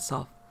angrily to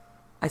myself.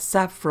 I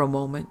sat for a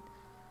moment,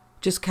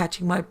 just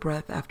catching my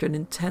breath after an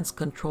intense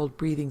controlled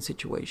breathing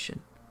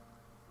situation.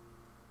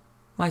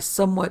 My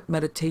somewhat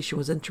meditation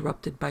was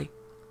interrupted by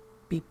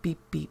beep, beep,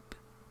 beep,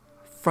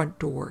 front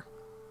door,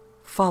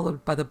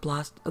 followed by the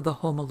blast of the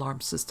home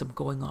alarm system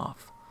going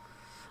off.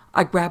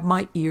 I grabbed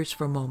my ears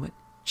for a moment.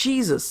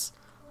 Jesus!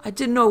 I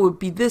didn't know it would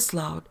be this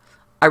loud.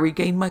 I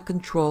regained my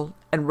control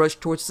and rushed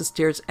towards the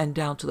stairs and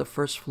down to the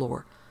first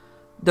floor.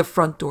 The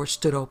front door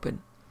stood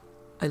open.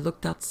 I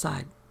looked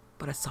outside,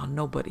 but I saw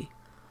nobody.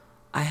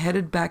 I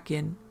headed back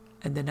in,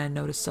 and then I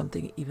noticed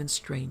something even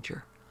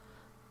stranger.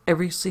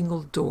 Every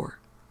single door,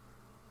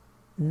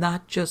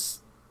 not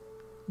just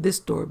this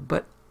door,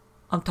 but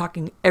I'm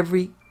talking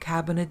every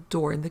cabinet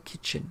door in the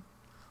kitchen,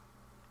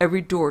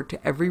 every door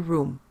to every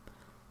room,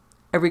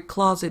 every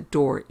closet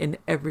door in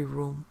every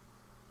room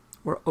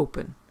were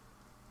open.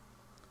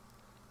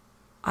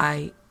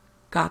 I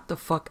got the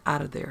fuck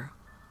out of there,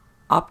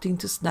 opting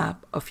to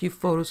snap a few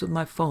photos with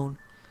my phone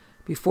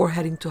before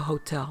heading to a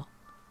hotel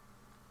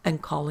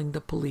and calling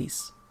the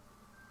police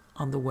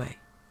on the way.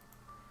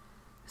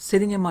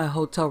 Sitting in my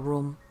hotel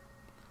room,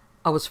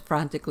 I was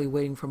frantically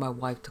waiting for my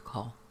wife to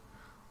call.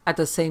 At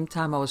the same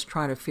time, I was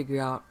trying to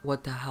figure out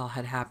what the hell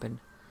had happened.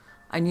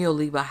 I knew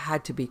Oliva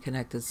had to be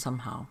connected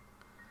somehow.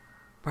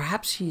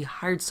 Perhaps she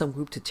hired some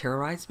group to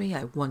terrorize me,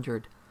 I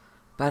wondered.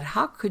 But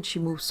how could she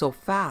move so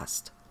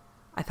fast?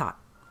 I thought,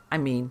 I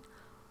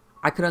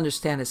could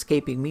understand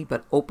escaping me,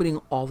 but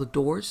opening all the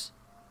doors?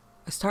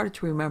 I started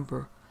to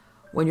remember,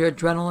 when your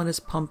adrenaline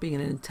is pumping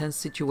in an intense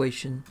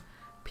situation,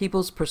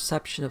 people's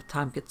perception of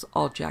time gets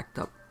all jacked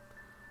up.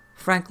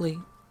 Frankly,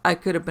 I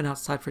could have been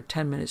outside for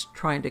 10 minutes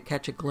trying to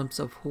catch a glimpse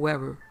of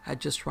whoever had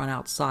just run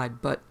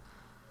outside, but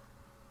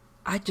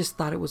I just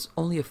thought it was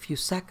only a few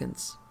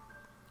seconds.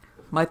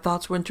 My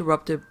thoughts were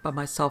interrupted by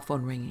my cell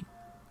phone ringing.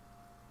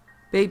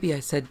 "Baby,"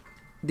 I said,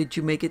 "did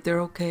you make it there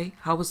okay?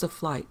 How was the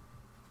flight?"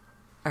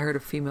 I heard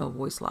a female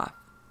voice laugh.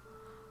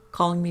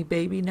 "Calling me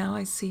baby now,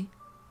 I see."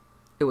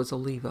 It was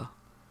Oliva.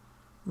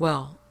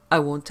 "Well, I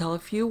won't tell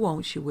if you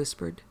won't," she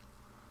whispered.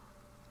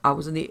 "I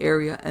was in the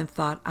area and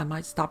thought I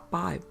might stop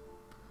by.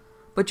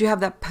 But you have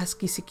that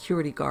pesky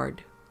security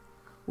guard.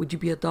 Would you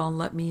be a doll and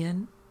let me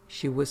in?"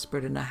 she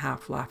whispered in a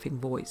half-laughing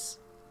voice.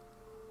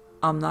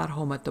 "I'm not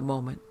home at the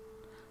moment.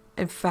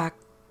 In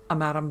fact,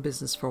 I'm out on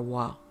business for a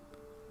while,"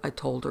 I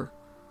told her.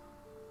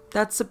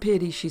 "That's a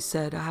pity," she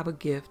said. "I have a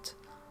gift.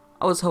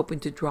 I was hoping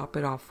to drop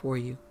it off for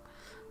you,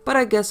 but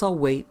I guess I'll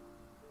wait.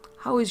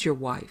 How is your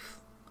wife?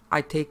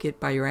 I take it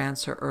by your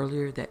answer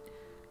earlier that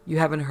you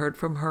haven't heard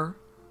from her.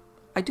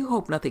 I do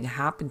hope nothing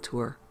happened to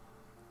her,"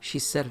 she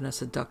said in a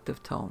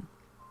seductive tone.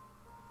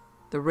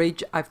 The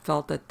rage I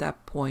felt at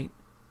that point,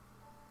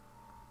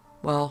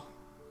 but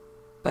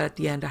at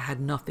the end I had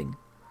nothing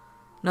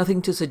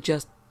to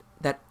suggest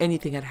that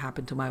anything had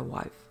happened to my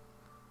wife.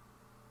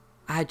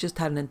 I had just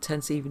had an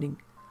intense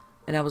evening,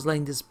 and I was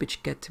letting this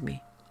bitch get to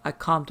me. I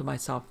calmed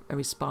myself and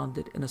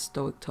responded in a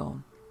stoic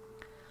tone.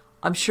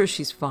 "I'm sure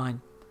she's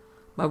fine.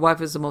 My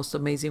wife is the most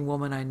amazing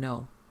woman I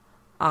know."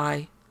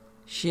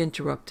 She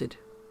interrupted.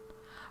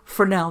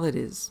 "For now, that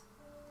is."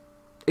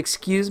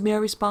 "Excuse me," I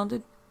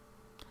responded.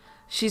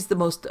 "She's the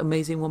most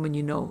amazing woman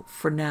you know,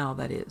 for now,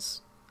 that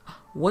is.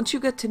 Once you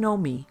get to know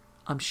me,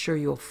 I'm sure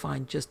you'll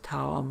find just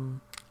how,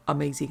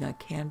 amazing I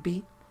can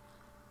be.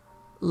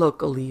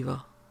 Look,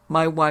 Oliva,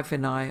 my wife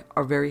and I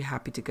are very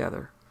happy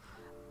together.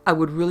 I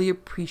would really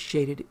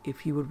appreciate it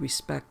if you would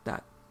respect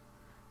that.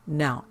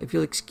 Now, if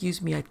you'll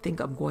excuse me, I think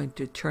I'm going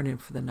to turn in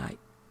for the night."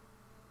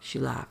 She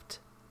laughed.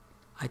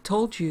 "I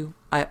told you,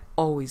 I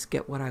always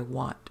get what I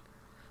want.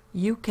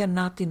 You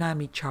cannot deny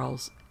me,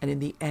 Charles, and in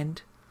the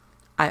end,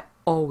 I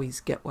always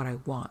get what I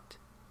want."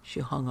 She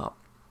hung up.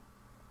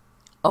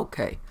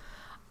 Okay,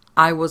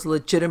 I was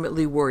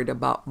legitimately worried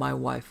about my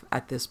wife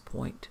at this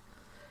point.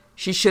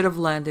 She should have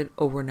landed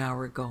over an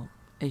hour ago,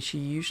 and she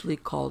usually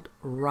called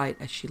right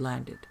as she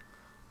landed.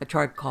 I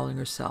tried calling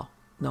her cell.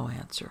 No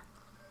answer.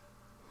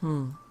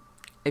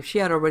 If she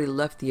had already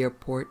left the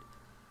airport,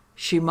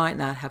 she might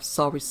not have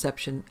cell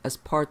reception, as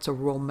parts of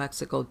rural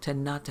Mexico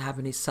tend not to have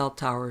any cell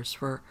towers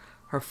for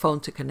her phone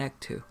to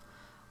connect to.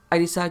 I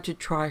decided to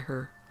try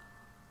her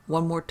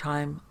one more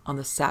time on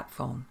the sat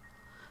phone.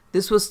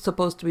 This was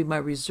supposed to be my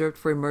reserved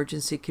for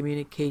emergency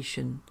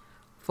communication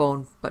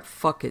phone, but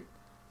fuck it.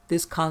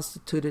 This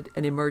constituted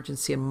an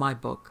emergency in my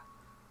book.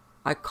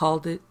 I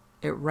called it.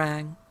 It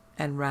rang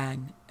and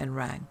rang and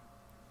rang.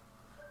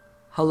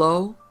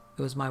 "Hello?"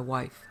 It was my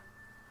wife.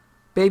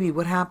 "Baby,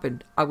 what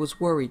happened? I was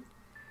worried.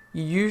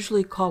 You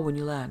usually call when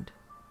you land."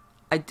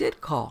 "I did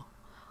call.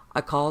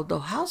 I called the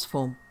house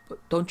phone, but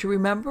don't you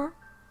remember?"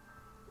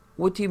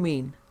 "What do you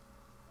mean?"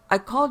 "I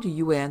called you.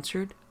 You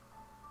answered.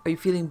 Are you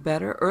feeling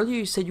better? Earlier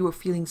you said you were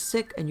feeling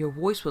sick and your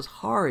voice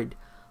was hard.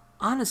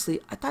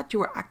 Honestly, I thought you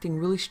were acting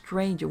really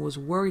strange and was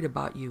worried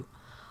about you.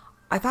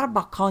 I thought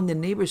about calling the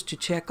neighbors to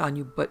check on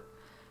you, but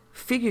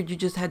figured you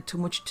just had too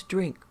much to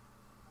drink."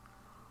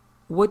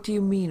 "What do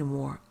you mean,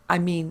 Amor?" "I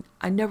mean,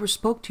 I never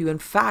spoke to you. In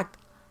fact,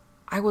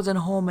 I wasn't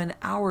home an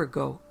hour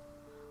ago.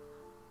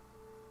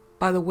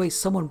 By the way,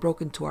 someone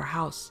broke into our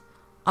house.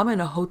 I'm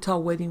in a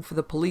hotel waiting for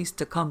the police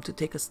to come to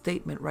take a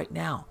statement right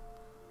now."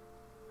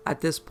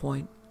 At this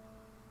point,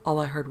 all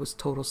I heard was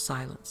total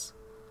silence.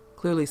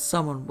 Clearly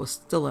someone was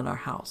still in our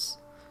house,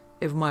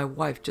 if my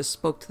wife just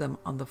spoke to them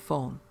on the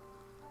phone.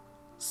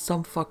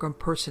 Some fucker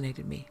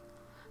impersonated me.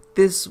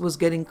 This was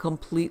getting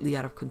completely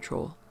out of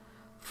control.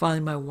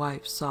 Finally, my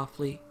wife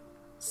softly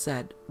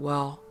said,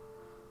 "Well,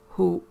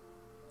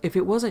 if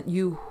it wasn't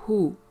you,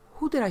 who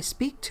did I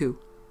speak to?"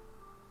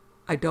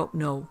 "I don't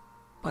know,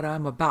 but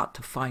I'm about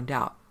to find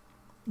out."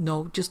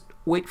 "No, just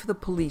wait for the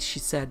police," she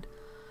said.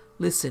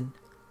 "Listen,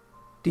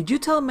 did you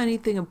tell them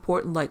anything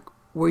important, like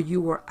where you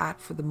were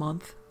at for the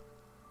month?"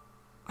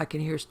 I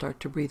can hear her start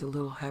to breathe a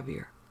little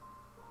heavier.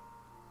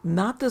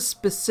 "Not the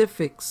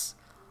specifics.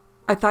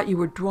 I thought you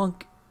were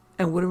drunk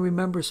and wouldn't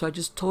remember, so I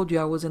just told you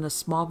I was in a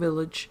small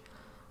village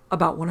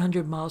about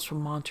 100 miles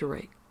from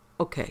Monterey."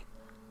 Okay,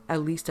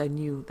 at least I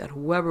knew that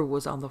whoever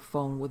was on the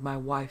phone with my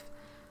wife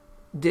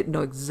didn't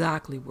know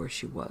exactly where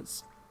she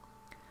was.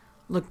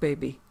 "Look,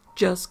 baby,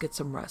 just get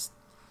some rest.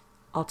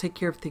 I'll take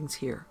care of things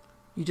here.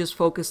 You just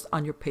focus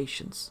on your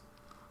patients,"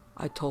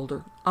 I told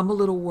her. "I'm a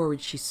little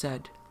worried," she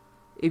said.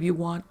 "If you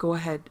want, go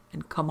ahead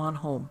and come on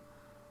home.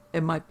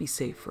 It might be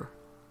safer."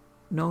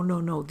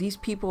 No. These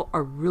people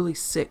are really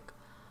sick.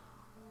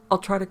 I'll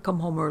try to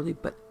come home early,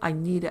 but I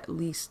need at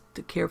least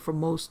to care for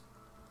most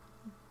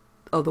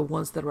of the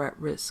ones that are at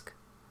risk."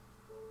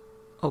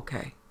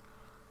 "Okay.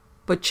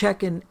 But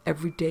check in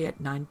every day at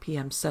 9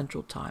 p.m.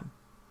 Central Time."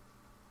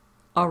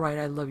 "All right,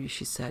 I love you,"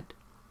 she said.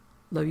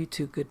 "Love you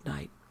too. Good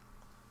night."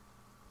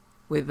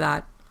 With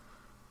that,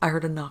 I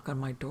heard a knock on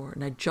my door,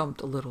 and I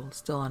jumped a little,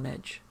 still on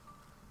edge.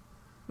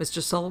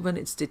 "Mr. Sullivan,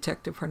 it's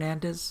Detective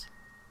Hernandez."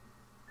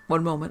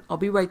 "One moment, I'll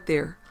be right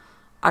there."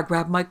 I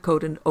grabbed my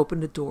coat and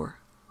opened the door.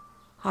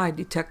 "Hi,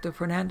 Detective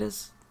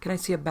Fernandez. Can I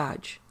see a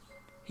badge?"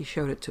 He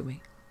showed it to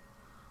me.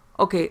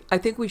 "Okay, I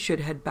think we should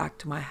head back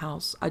to my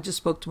house. I just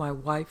spoke to my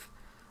wife,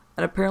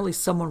 and apparently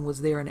someone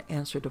was there and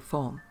answered the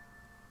phone."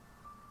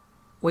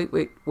 Wait.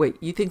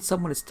 You think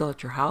someone is still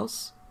at your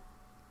house?"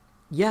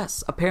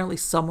 "Yes, apparently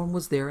someone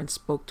was there and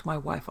spoke to my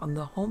wife on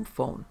the home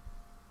phone."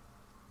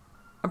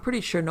 "I'm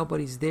pretty sure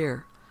nobody's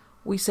there.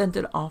 We sent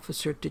an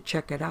officer to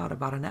check it out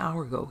about an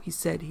hour ago. He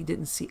said he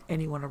didn't see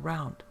anyone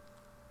around."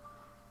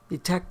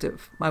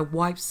 "Detective, my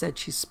wife said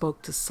she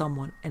spoke to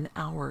someone an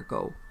hour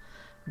ago.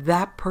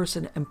 That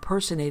person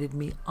impersonated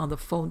me on the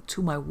phone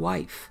to my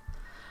wife.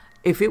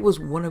 If it was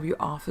one of your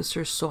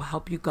officers, so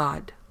help you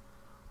God."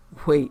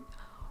 "Wait,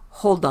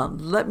 hold on.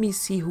 Let me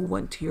see who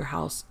went to your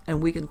house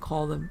and we can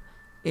call them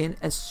in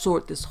and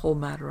sort this whole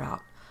matter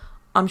out.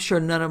 I'm sure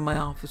none of my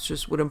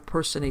officers would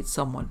impersonate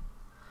someone.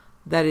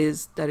 That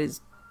is,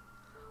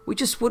 we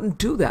just wouldn't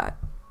do that."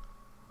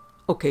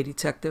 "Okay,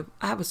 Detective,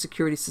 I have a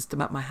security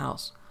system at my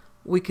house.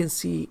 We can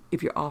see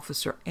if your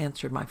officer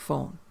answered my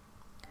phone."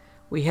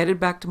 We headed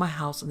back to my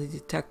house and the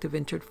detective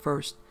entered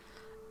first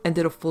and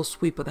did a full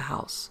sweep of the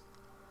house.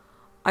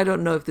 I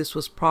don't know if this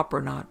was proper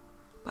or not,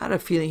 but I had a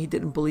feeling he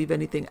didn't believe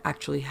anything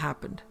actually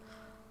happened.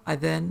 I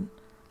then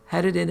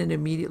headed in and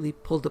immediately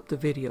pulled up the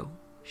video.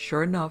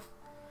 Sure enough,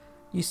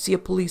 you see a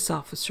police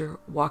officer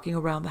walking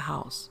around the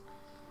house.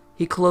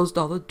 He closed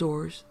all the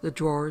doors, the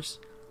drawers,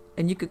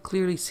 and you could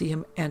clearly see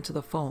him answer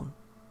the phone.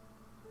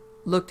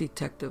 "Look,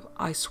 Detective,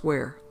 I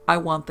swear, I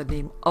want the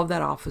name of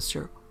that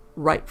officer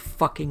right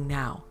fucking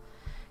now.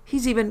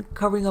 He's even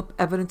covering up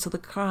evidence of the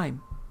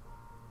crime."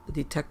 The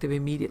detective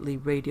immediately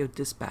radioed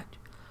dispatch.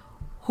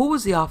 "Who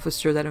was the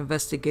officer that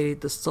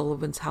investigated the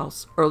Sullivan's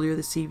house earlier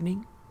this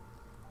evening?"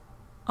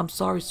 "I'm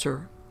sorry,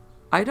 sir.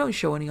 I don't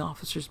show any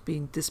officers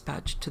being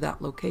dispatched to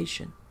that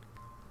location."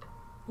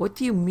 "What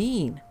do you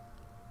mean?"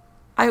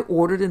 "I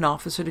ordered an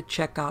officer to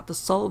check out the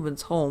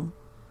Sullivan's home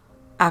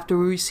after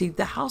we received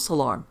the house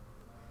alarm."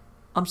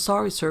 "I'm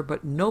sorry, sir,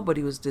 but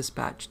nobody was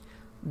dispatched.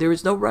 There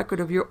is no record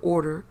of your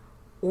order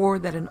or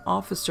that an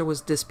officer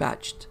was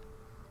dispatched."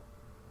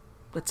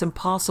 "That's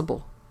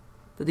impossible."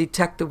 The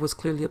detective was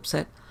clearly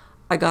upset.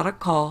 "I got a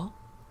call.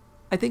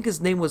 I think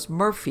his name was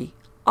Murphy.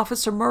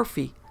 Officer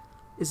Murphy.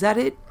 Is that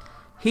it?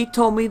 He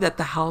told me that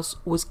the house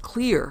was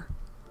clear."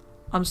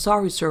 "I'm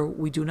sorry, sir.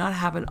 We do not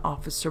have an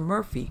Officer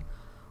Murphy,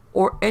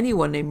 or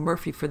anyone named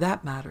Murphy for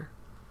that matter."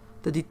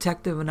 The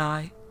detective and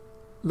I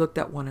looked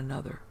at one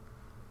another.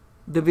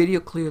 The video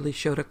clearly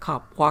showed a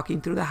cop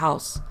walking through the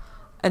house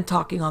and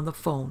talking on the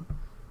phone,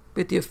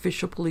 but the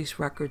official police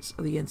records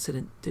of the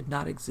incident did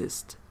not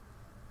exist.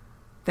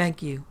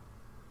 "Thank you.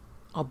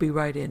 I'll be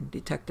right in,"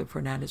 Detective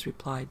Fernandez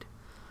replied.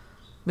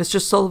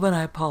 "Mr. Sullivan,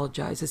 I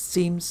apologize. It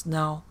seems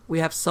now we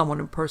have someone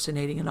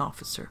impersonating an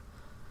officer.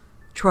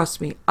 Trust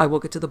me, I will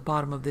get to the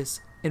bottom of this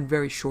in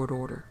very short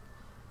order."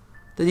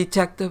 The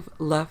detective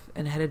left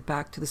and headed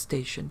back to the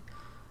station,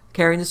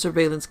 carrying the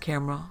surveillance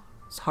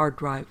camera's hard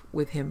drive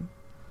with him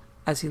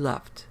as he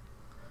left.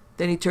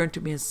 Then he turned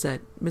to me and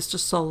said, "Mr.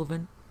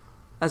 Sullivan,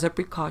 as a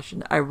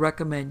precaution, I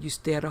recommend you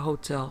stay at a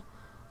hotel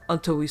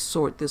until we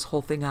sort this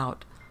whole thing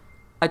out."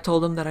 I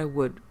told him that I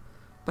would,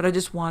 but I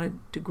just wanted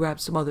to grab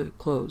some other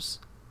clothes.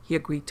 He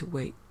agreed to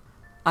wait.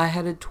 I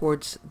headed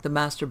towards the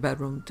master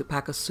bedroom to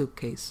pack a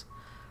suitcase.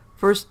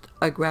 First,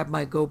 I grabbed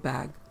my go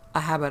bag,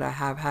 a habit I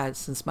have had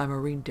since my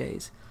Marine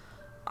days.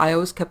 I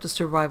always kept a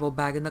survival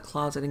bag in the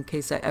closet in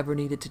case I ever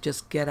needed to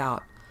just get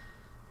out.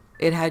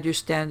 It had your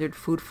standard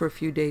food for a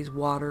few days,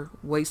 water,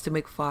 ways to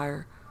make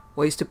fire,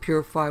 ways to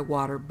purify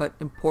water, but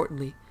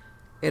importantly,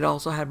 it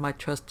also had my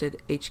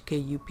trusted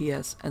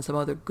HKUPS and some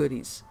other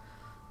goodies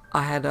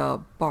I had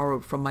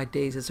borrowed from my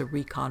days as a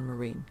recon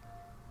Marine.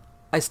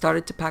 I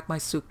started to pack my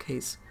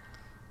suitcase,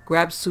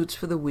 grabbed suits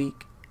for the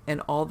week,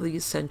 and all the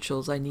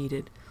essentials I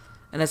needed,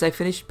 and as I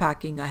finished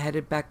packing, I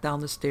headed back down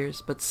the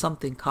stairs, but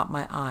something caught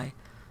my eye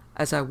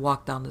as I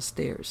walked down the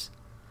stairs.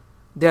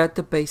 There at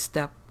the base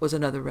step was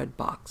another red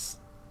box.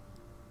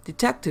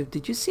 "Detective,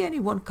 did you see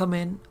anyone come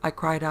in?" I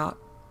cried out.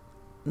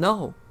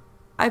 "No,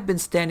 I've been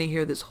standing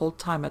here this whole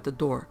time at the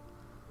door."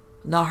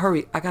 "Now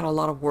hurry, I got a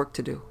lot of work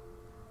to do."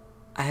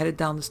 I headed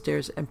down the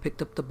stairs and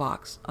picked up the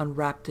box,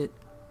 unwrapped it,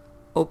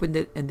 opened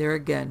it, and there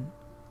again,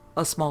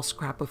 a small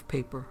scrap of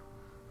paper.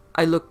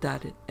 I looked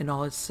at it, and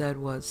all it said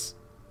was,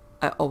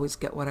 "I always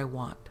get what I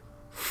want."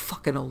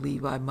 "Fucking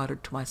Oliva," I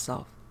muttered to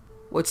myself.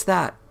 "What's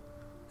that?"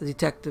 the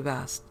detective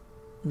asked.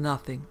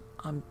 "Nothing.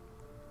 I'm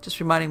just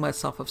reminding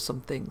myself of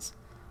some things."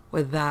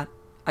 With that,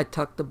 I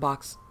tucked the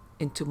box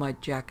into my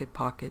jacket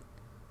pocket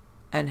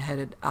and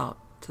headed out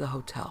to the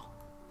hotel.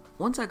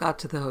 Once I got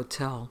to the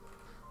hotel,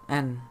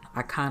 and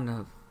I kind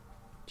of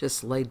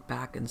just laid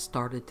back and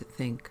started to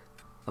think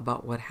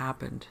about what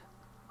happened,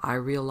 I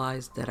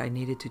realized that I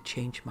needed to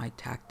change my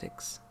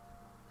tactics.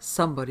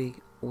 Somebody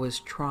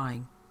was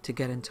trying to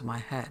get into my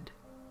head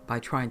by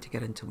trying to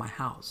get into my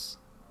house.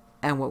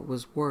 And what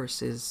was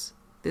worse is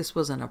this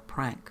wasn't a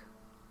prank.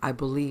 I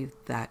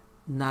believed that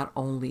not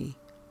only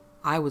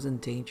I was in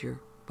danger,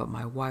 but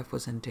my wife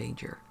was in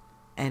danger.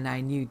 And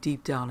I knew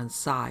deep down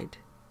inside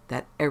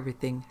that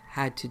everything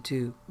had to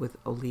do with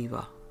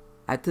Oliva.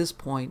 At this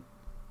point,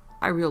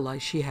 I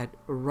realized she had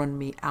run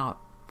me out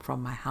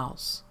from my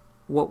house.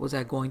 What was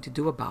I going to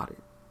do about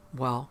it?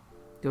 Well,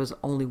 there was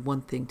only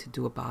one thing to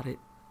do about it.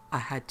 I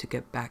had to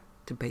get back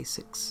to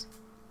basics.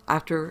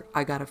 After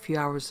I got a few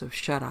hours of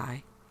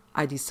shut-eye,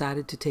 I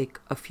decided to take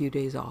a few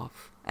days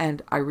off,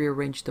 and I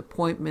rearranged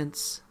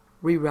appointments,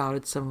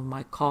 rerouted some of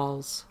my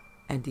calls,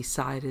 and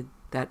decided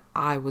that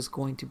I was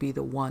going to be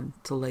the one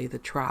to lay the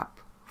trap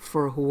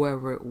for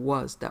whoever it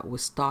was that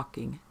was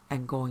stalking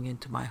and going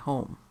into my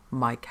home,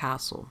 my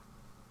castle.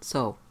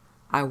 So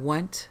I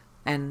went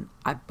and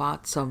I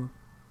bought some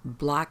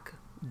black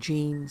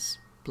jeans,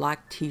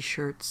 black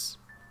t-shirts,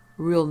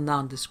 real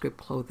nondescript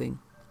clothing.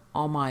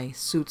 All my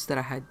suits that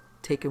I had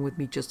taken with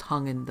me just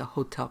hung in the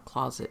hotel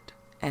closet,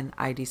 and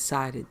I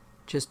decided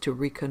just to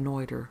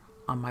reconnoiter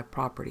on my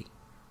property.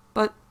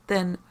 But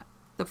then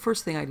the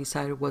first thing I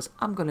decided was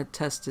I'm going to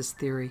test this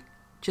theory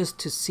just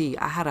to see.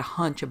 I had a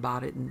hunch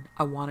about it and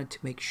I wanted to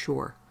make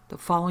sure. The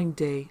following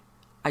day,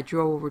 I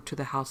drove over to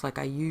the house like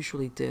I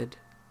usually did.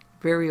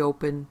 Very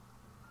open,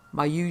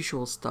 my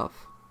usual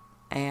stuff.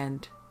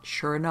 And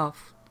sure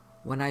enough,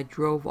 when I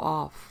drove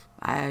off,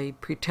 I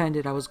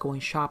pretended I was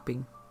going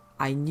shopping.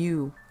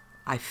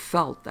 I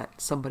felt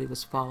that somebody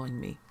was following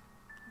me.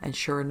 And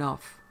sure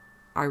enough,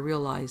 I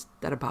realized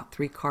that about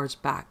 3 cars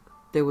back,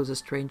 there was a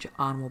strange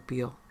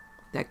automobile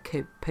that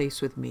kept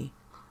pace with me.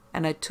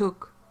 And I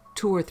took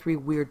 2 or 3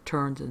 weird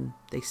turns and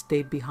they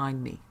stayed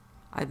behind me.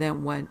 I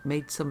then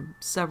made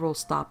several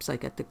stops,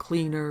 like at the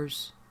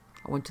cleaners.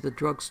 I went to the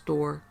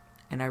drugstore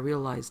and I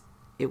realized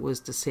it was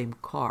the same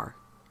car.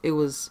 It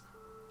was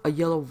a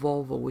yellow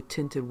Volvo with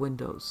tinted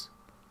windows.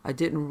 I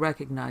didn't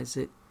recognize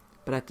it,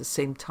 but at the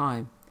same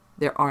time,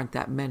 there aren't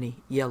that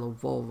many yellow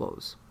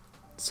Volvos.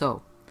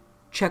 So,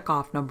 check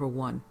off number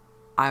 1.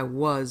 I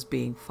was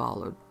being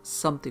followed.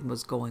 Something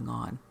was going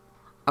on.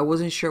 I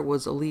wasn't sure it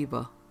was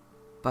Oliva,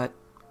 but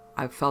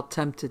I felt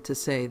tempted to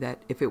say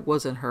that if it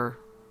wasn't her,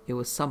 it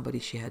was somebody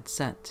she had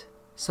sent.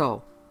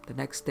 So, the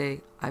next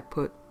day, I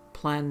put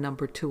plan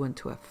number 2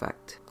 into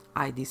effect.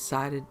 I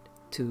decided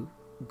to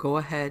go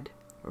ahead,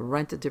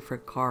 rent a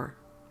different car,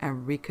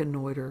 and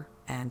reconnoiter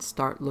and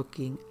start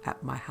looking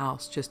at my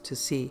house just to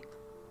see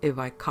if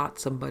I caught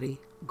somebody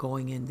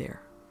going in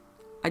there.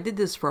 I did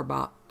this for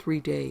about 3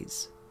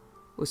 days.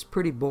 It was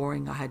pretty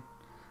boring. I had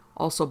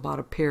also bought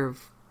a pair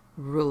of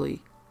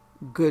really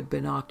good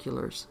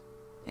binoculars,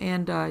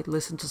 and I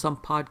listened to some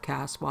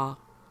podcasts while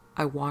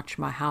I watched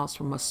my house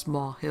from a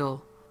small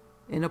hill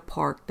in a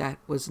park that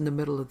was in the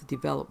middle of the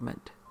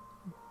development,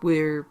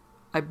 where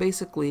I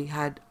basically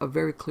had a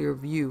very clear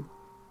view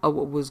of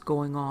what was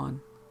going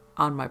on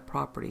my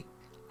property.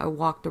 I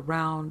walked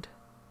around.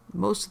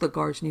 Most of the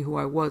guards knew who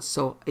I was,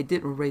 so I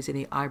didn't raise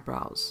any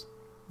eyebrows.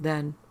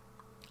 Then,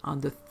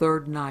 on the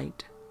 3rd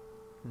night,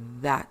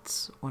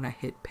 that's when I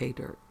hit pay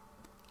dirt.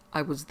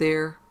 I was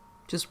there,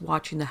 just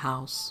watching the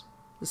house.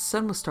 The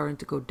sun was starting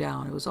to go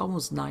down. It was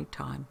almost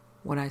nighttime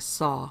when I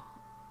saw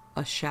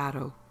a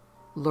shadow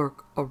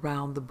lurk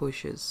around the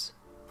bushes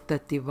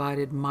that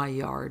divided my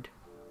yard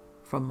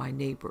from my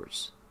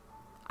neighbors.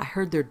 I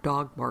heard their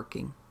dog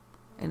barking,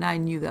 and I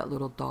knew that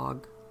little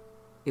dog.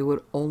 It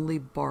would only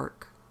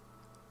bark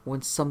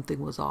when something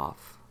was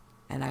off.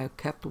 And I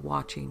kept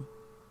watching,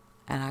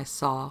 and I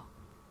saw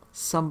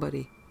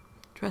somebody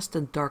dressed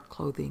in dark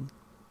clothing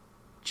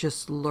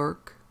just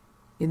lurk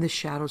in the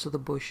shadows of the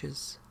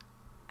bushes,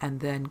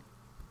 and then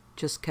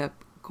just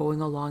kept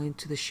going along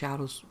into the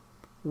shadows.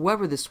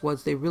 Whoever this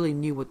was, they really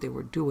knew what they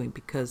were doing,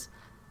 because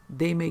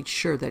they made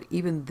sure that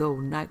even though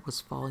night was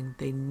falling,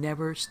 they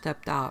never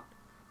stepped out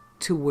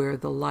to where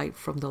the light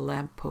from the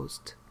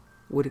lamppost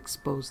would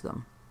expose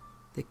them.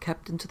 They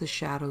kept into the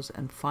shadows,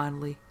 and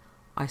finally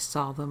I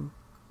saw them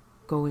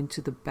go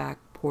into the back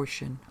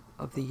portion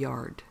of the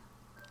yard.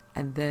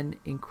 And then,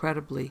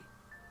 incredibly,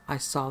 I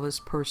saw this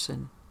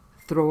person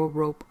throw a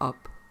rope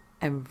up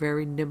and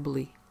very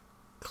nimbly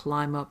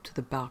climb up to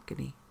the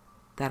balcony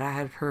that I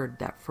had heard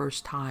that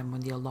first time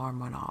when the alarm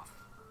went off.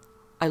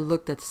 I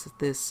looked at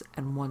this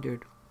and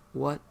wondered,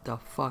 what the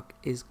fuck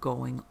is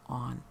going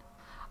on?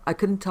 I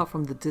couldn't tell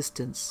from the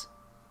distance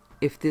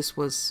if this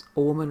was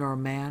a woman or a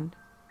man.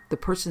 The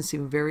person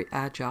seemed very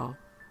agile,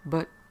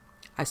 but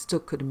I still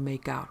couldn't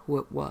make out who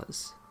it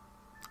was.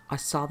 I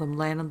saw them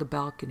land on the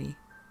balcony,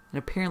 and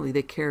apparently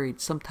they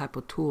carried some type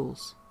of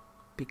tools,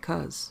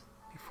 because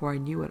before I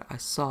knew it, I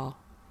saw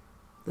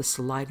the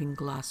sliding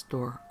glass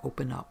door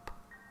open up.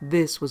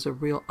 This was a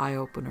real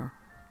eye-opener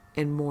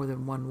in more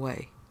than one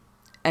way.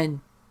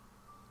 And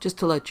just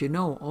to let you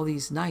know, all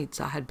these nights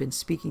I had been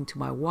speaking to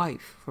my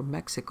wife from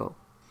Mexico.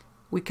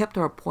 We kept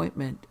our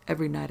appointment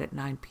every night at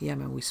 9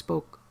 p.m. and we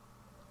spoke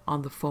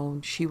on the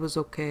phone. She was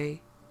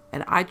okay,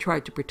 and I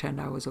tried to pretend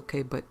I was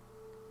okay, but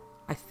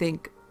I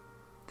think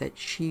that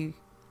she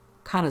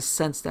kind of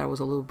sensed that I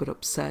was a little bit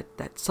upset,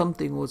 that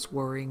something was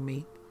worrying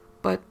me.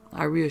 But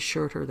I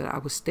reassured her that I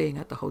was staying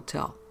at the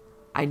hotel.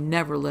 I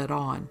never let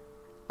on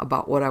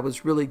about what I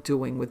was really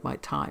doing with my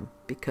time,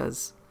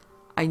 because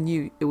I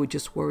knew it would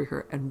just worry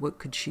her, and what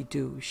could she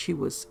do? She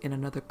was in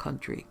another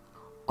country.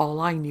 All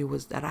I knew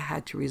was that I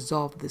had to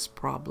resolve this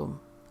problem,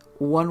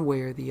 one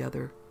way or the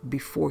other,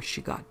 before she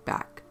got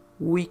back.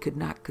 We could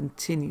not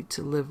continue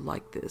to live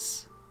like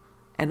this.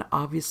 And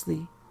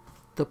obviously,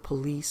 the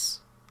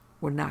police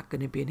were not going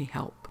to be any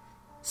help.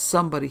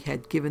 Somebody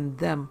had given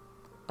them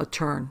a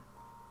turn,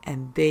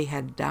 and they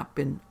had not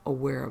been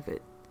aware of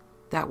it.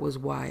 That was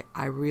why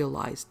I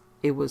realized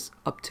it was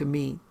up to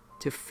me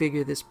to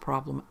figure this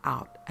problem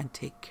out and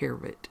take care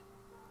of it.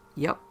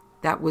 Yep,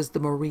 that was the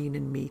Marine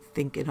in me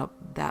thinking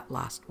up that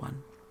last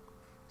one.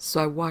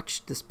 So I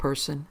watched this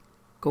person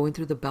going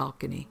through the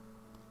balcony,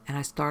 and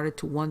I started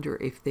to wonder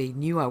if they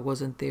knew I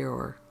wasn't there,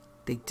 or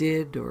they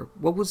did, or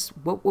what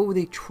were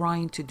they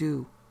trying to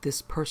do,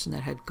 this person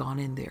that had gone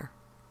in there.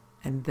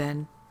 And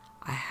then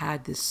I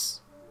had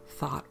this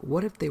thought,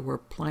 what if they were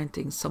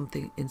planting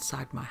something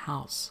inside my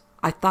house?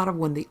 I thought of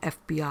when the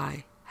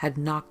FBI had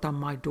knocked on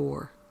my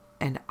door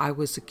and I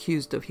was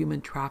accused of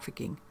human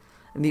trafficking,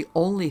 and the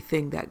only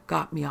thing that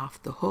got me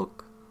off the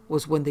hook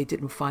was when they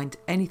didn't find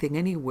anything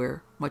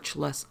anywhere, much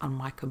less on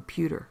my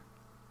computer.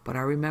 But I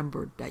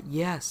remembered that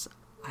yes,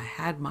 I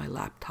had my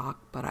laptop,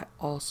 but I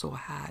also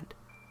had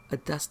a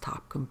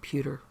desktop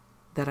computer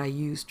that I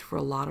used for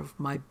a lot of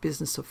my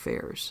business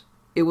affairs.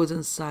 It was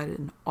inside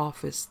an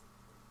office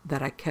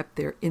that I kept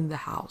there in the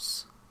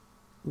house.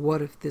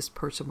 What if this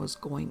person was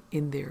going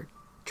in there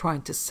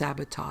trying to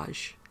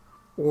sabotage,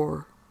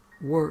 or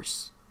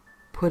worse,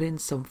 put in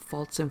some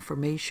false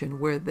information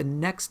where the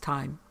next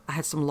time I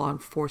had some law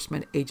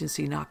enforcement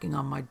agency knocking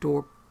on my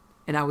door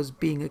and I was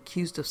being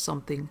accused of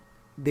something,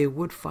 they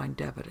would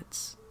find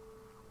evidence.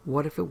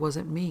 What if it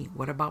wasn't me?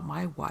 What about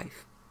my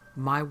wife?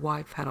 My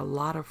wife had a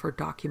lot of her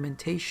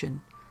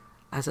documentation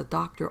as a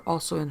doctor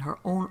also in her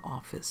own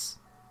office.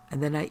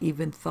 And then I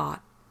even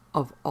thought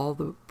of all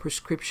the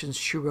prescriptions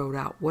she wrote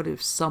out. What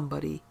if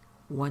somebody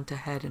went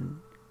ahead and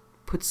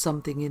put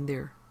something in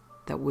there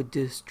that would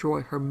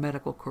destroy her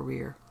medical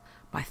career?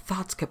 My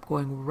thoughts kept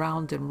going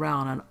round and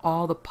round on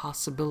all the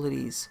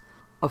possibilities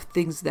of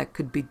things that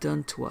could be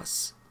done to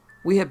us.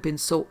 We had been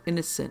so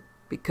innocent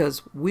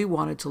because we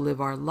wanted to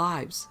live our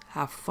lives,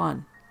 have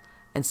fun.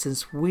 And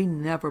since we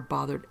never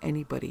bothered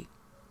anybody,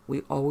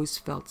 we always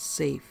felt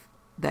safe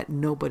that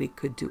nobody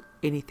could do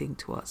anything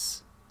to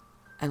us.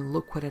 And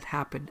look what had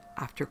happened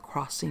after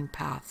crossing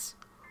paths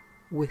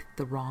with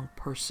the wrong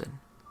person.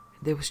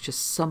 There was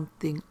just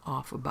something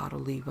off about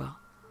Oliva.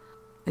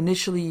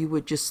 Initially, you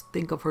would just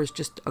think of her as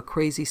just a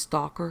crazy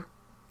stalker.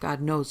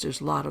 God knows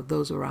there's a lot of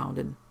those around,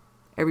 and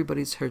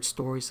everybody's heard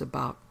stories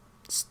about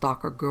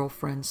stalker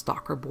girlfriends,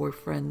 stalker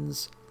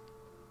boyfriends.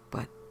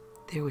 But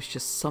there was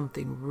just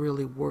something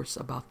really worse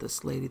about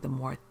this lady the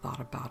more I thought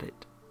about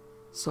it.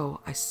 So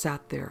I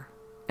sat there,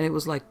 and it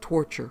was like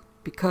torture,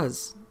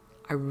 because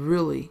I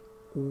really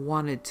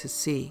wanted to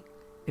see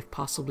if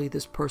possibly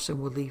this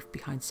person would leave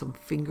behind some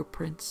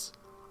fingerprints.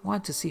 I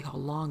wanted to see how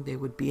long they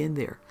would be in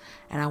there,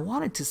 and I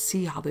wanted to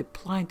see how they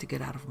planned to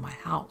get out of my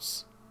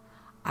house.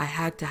 I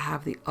had to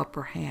have the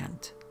upper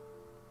hand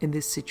in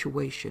this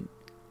situation.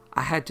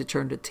 I had to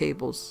turn the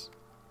tables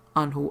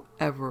on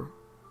whoever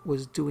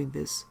was doing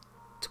this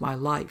to my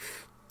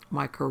life,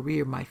 my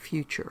career, my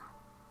future.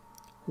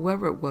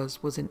 Whoever it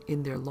was wasn't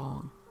in there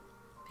long.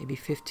 Maybe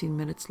 15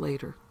 minutes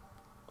later,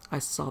 I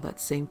saw that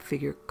same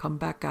figure come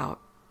back out,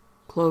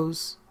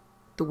 close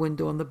the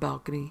window on the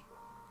balcony,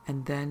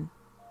 and then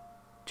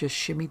just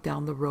shimmy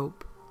down the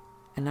rope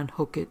and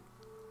unhook it,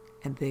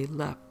 and they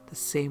left the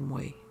same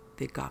way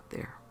they got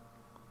there.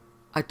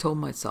 I told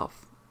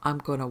myself, I'm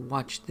going to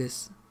watch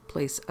this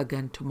place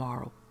again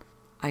tomorrow.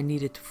 I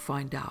needed to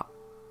find out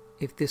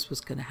if this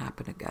was going to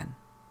happen again.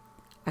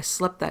 I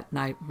slept that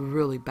night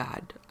really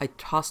bad. I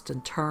tossed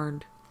and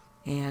turned,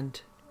 and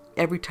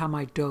every time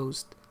I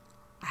dozed,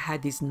 I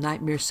had these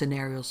nightmare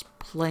scenarios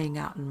playing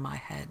out in my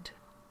head.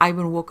 I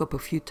even woke up a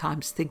few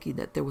times thinking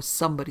that there was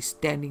somebody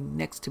standing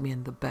next to me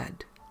in the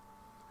bed.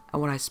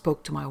 And when I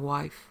spoke to my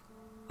wife,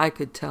 I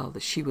could tell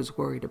that she was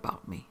worried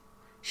about me.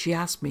 She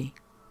asked me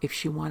if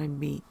she wanted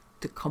me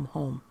to come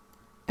home.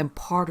 And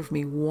part of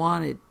me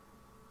wanted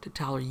to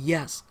tell her,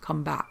 yes,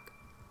 come back.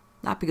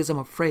 Not because I'm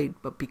afraid,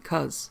 but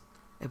because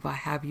if I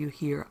have you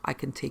here, I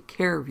can take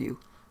care of you.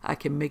 I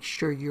can make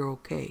sure you're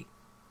okay.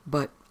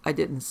 But I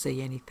didn't say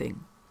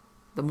anything.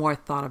 The more I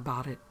thought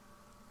about it,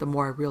 the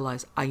more I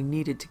realized I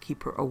needed to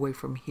keep her away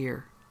from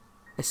here,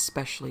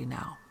 especially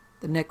now.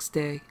 The next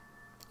day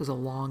was a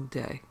long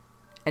day.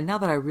 And now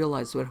that I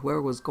realized that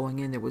whoever was going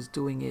in there was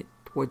doing it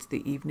towards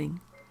the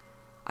evening,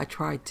 I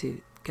tried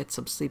to get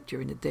some sleep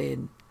during the day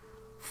and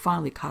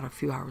finally caught a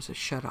few hours of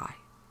shut-eye.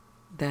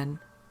 Then,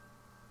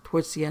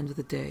 towards the end of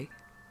the day,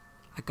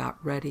 I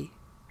got ready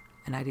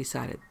and I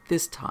decided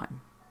this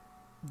time,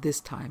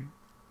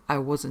 I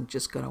wasn't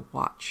just going to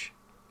watch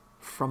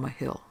from a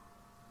hill.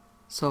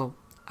 So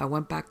I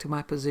went back to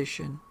my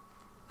position,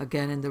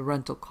 again in the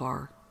rental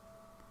car,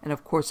 and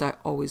of course I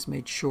always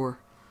made sure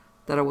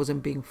that I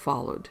wasn't being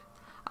followed.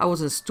 I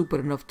wasn't stupid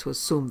enough to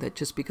assume that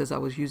just because I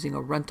was using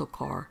a rental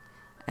car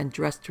and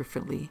dressed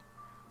differently,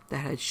 that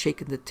had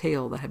shaken the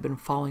tail that had been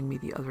following me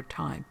the other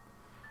time.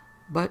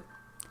 But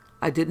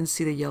I didn't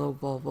see the yellow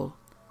Volvo,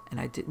 and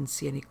I didn't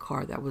see any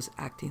car that was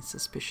acting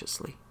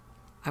suspiciously.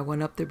 I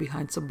went up there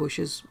behind some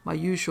bushes, my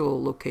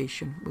usual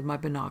location, with my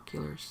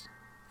binoculars,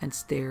 and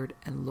stared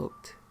and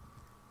looked.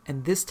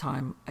 And this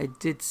time I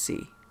did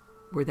see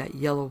where that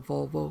yellow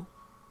Volvo,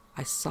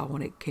 I saw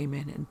when it came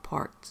in and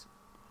parked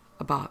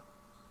about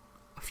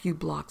a few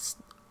blocks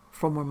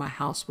from where my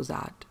house was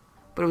at.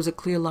 But it was a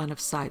clear line of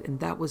sight, and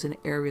that was an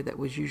area that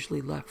was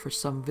usually left for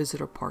some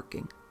visitor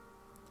parking.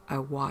 I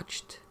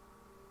watched,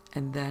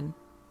 and then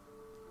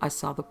I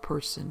saw the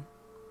person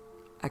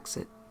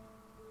exit,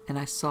 and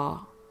I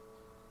saw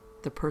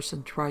the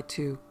person try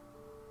to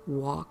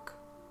walk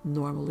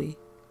normally.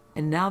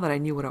 And now that I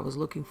knew what I was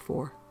looking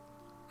for,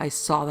 I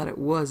saw that it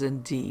was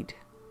indeed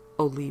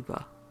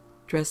Oliva,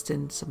 dressed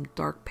in some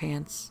dark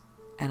pants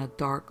and a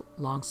dark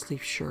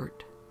long-sleeve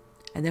shirt.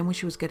 And then when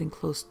she was getting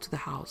close to the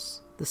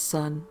house, the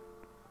sun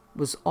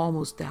was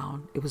almost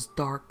down. It was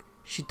dark.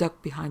 She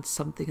ducked behind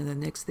something, and the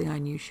next thing I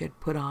knew, she had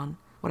put on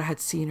what I had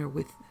seen her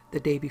with the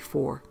day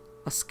before,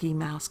 a ski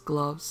mask,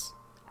 gloves.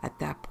 At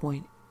that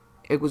point,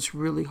 it was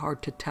really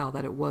hard to tell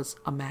that it was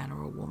a man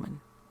or a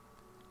woman.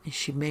 And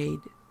she made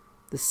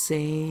the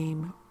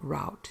same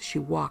route. She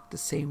walked the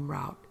same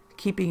route,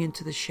 keeping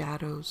into the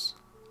shadows.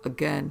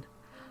 Again,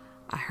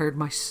 I heard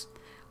my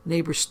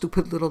neighbor's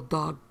stupid little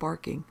dog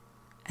barking,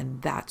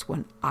 and that's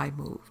when I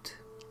moved.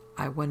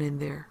 I went in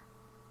there,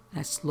 and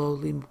I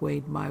slowly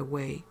made my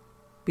way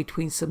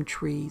between some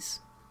trees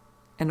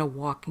and a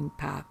walking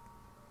path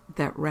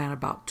that ran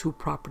about 2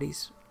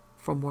 properties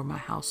from where my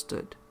house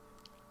stood.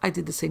 I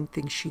did the same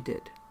thing she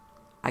did.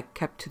 I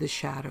kept to the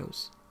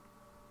shadows,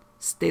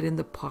 stayed in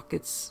the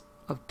pockets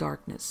of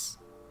darkness,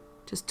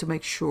 just to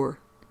make sure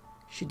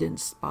she didn't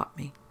spot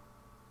me.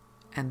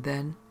 And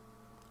then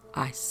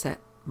I set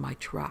my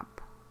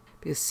trap.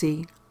 Because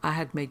see, I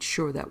had made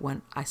sure that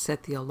when I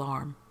set the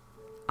alarm,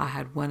 I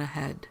had went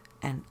ahead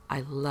and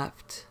I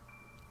left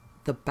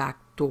the back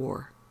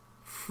door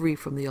free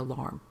from the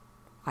alarm.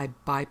 I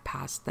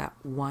bypassed that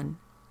one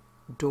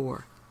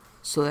door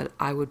so that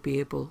I would be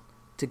able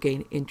to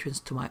gain entrance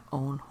to my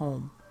own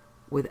home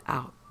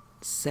without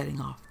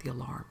setting off the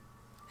alarm.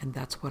 And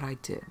that's what I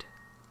did.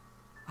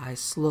 I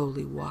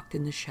slowly walked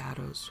in the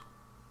shadows,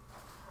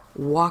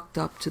 walked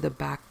up to the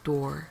back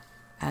door,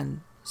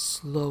 and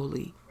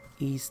slowly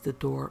eased the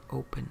door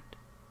open.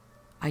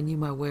 I knew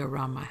my way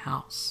around my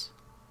house,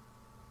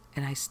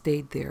 and I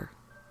stayed there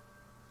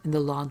in the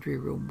laundry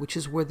room, which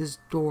is where this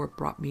door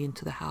brought me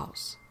into the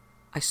house.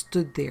 I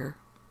stood there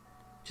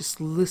just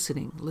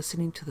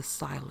listening to the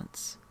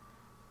silence.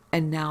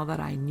 And now that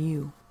I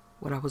knew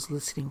what I was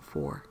listening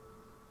for,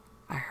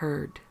 I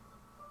heard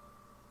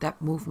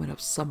that movement of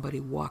somebody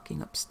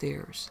walking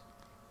upstairs.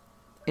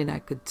 And I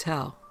could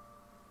tell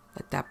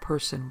that that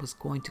person was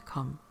going to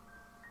come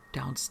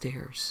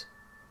downstairs.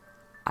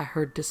 I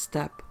heard the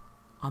step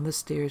on the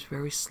stairs,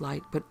 very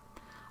slight, but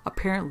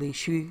apparently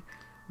she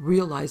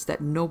realized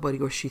that nobody,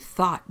 or she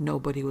thought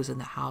nobody, was in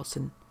the house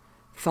and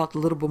felt a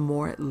little bit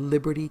more at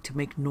liberty to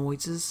make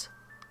noises.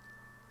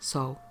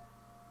 So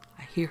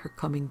I hear her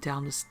coming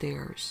down the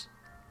stairs.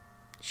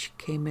 She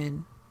came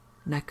in,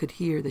 and I could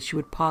hear that she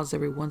would pause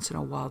every once in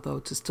a while, though,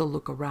 to still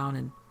look around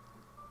and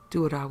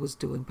do what I was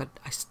doing, but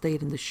I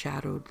stayed in the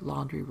shadowed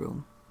laundry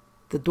room.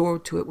 The door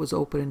to it was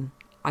open, and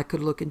I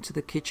could look into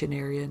the kitchen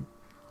area and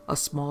a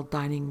small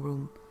dining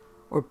room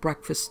or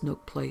breakfast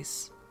nook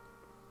place.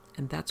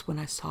 And that's when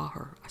I saw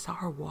her. I saw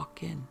her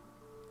walk in,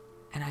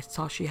 and I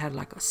saw she had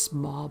like a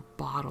small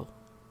bottle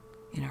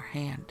in her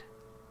hand.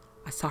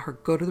 I saw her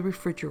go to the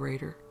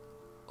refrigerator,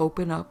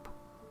 open up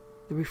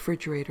the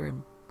refrigerator,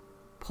 and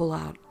pull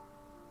out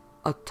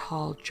a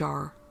tall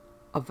jar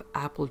of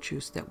apple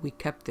juice that we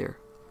kept there.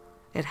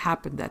 It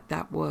happened that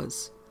that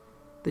was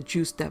the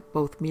juice that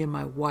both me and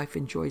my wife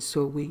enjoyed,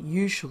 so we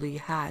usually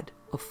had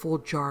a full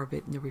jar of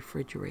it in the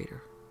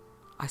refrigerator.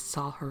 I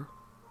saw her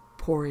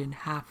pour in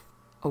half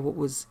of what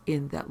was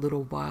in that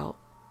little vial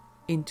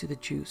into the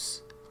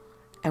juice,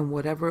 and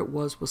whatever it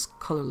was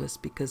colorless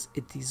because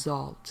it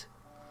dissolved.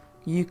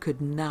 You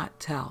could not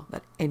tell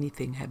that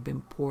anything had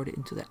been poured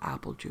into the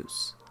apple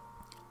juice.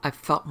 I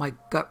felt my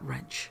gut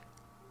wrench,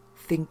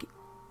 thinking,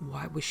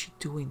 why was she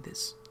doing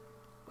this?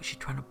 Was she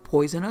trying to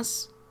poison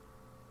us?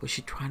 Was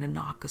she trying to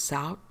knock us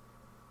out?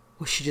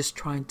 Was she just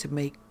trying to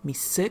make me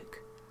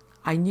sick?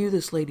 I knew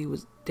this lady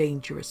was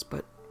dangerous,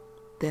 but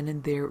then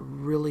and there it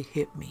really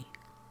hit me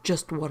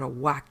just what a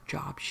whack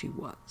job she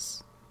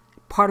was.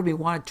 Part of me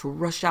wanted to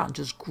rush out and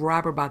just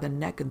grab her by the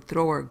neck and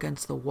throw her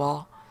against the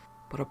wall,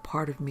 but a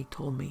part of me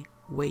told me,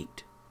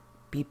 wait,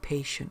 be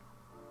patient,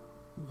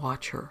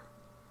 watch her.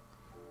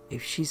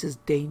 If she's as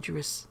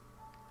dangerous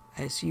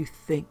as you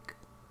think,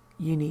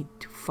 you need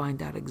to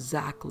find out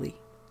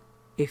exactly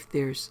if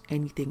there's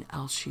anything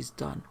else she's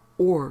done,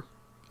 or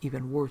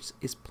even worse,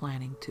 is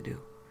planning to do.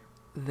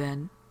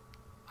 Then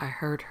I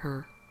heard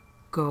her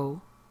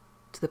go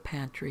to the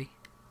pantry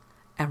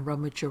and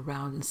rummage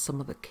around in some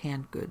of the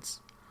canned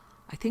goods.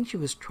 I think she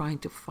was trying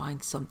to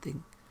find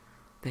something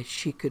that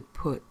she could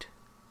put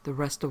the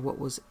rest of what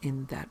was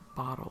in that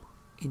bottle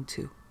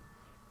into.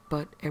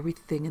 But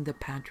everything in the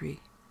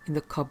pantry, in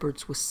the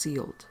cupboards, was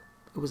sealed.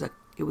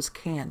 It was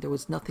canned. There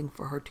was nothing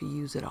for her to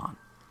use it on.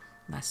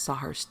 And I saw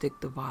her stick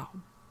the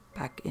vial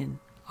back in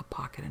a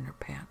pocket in her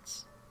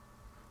pants.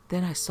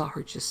 Then I saw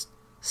her just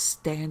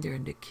stand there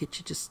in the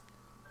kitchen, just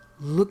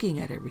looking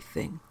at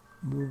everything,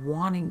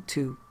 wanting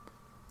to.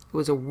 It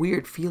was a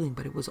weird feeling,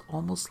 but it was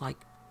almost like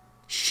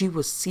she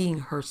was seeing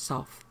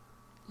herself,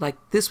 like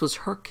this was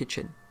her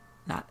kitchen,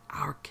 not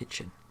our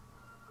kitchen.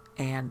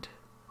 And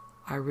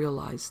I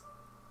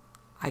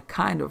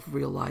kind of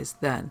realized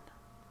then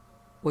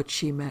what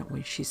she meant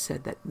when she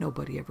said that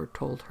nobody ever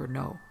told her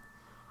no.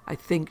 I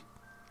think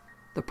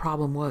the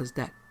problem was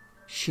that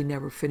she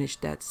never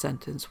finished that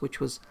sentence, which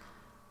was,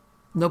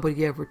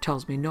 nobody ever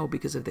tells me no,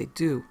 because if they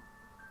do,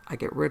 I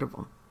get rid of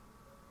them.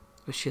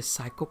 Was she a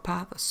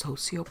psychopath, a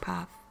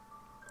sociopath,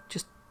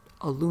 just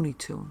a Looney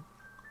Tune?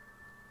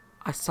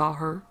 I saw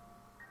her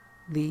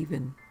leave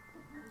and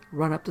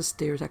run up the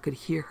stairs. I could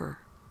hear her,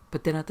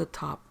 but then at the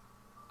top,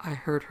 I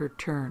heard her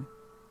turn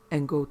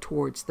and go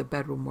towards the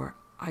bedroom where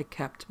I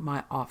kept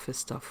my office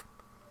stuff,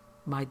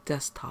 my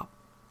desktop,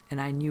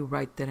 and I knew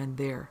right then and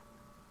there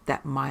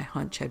that my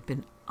hunch had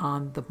been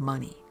on the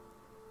money.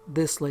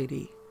 This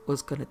lady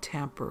was going to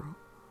tamper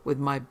with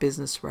my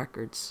business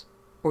records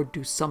or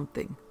do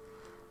something.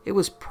 It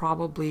was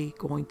probably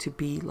going to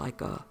be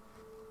like a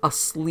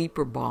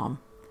sleeper bomb.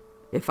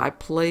 If I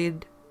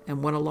played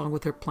and went along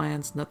with her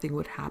plans, nothing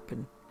would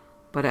happen.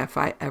 But if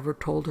I ever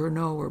told her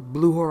no or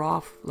blew her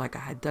off like I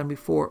had done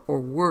before,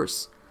 or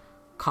worse,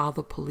 called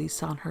the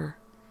police on her,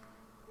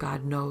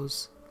 God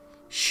knows,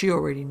 she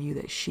already knew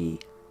that she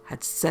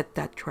had set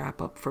that trap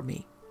up for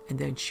me, and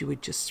then she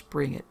would just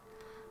spring it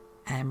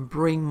and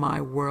bring my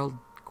world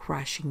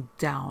crashing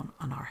down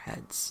on our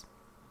heads.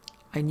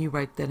 I knew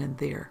right then and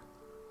there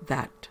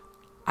that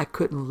I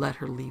couldn't let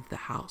her leave the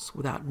house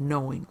without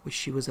knowing what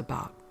she was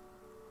about.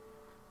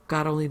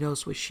 God only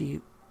knows what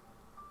she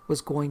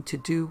was going to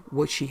do,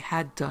 what she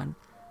had done,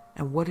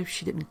 and what if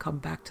she didn't come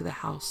back to the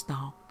house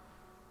now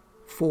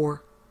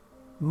for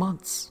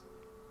months?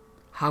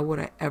 How would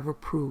I ever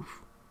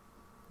prove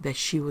that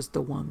she was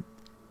the one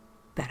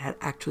that had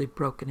actually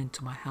broken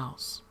into my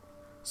house?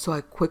 So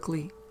I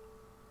quickly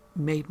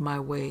made my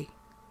way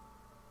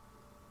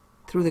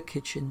through the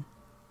kitchen,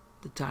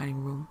 the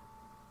dining room.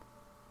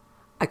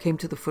 I came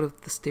to the foot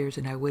of the stairs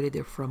and I waited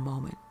there for a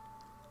moment.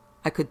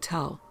 I could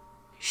tell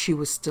she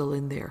was still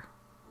in there.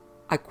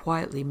 I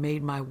quietly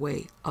made my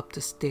way up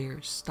the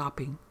stairs,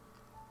 stopping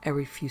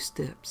every few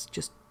steps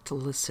just to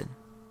listen.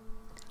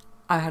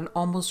 I had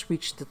almost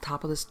reached the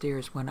top of the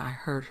stairs when I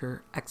heard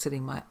her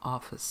exiting my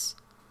office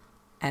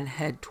and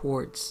head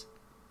towards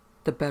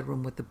the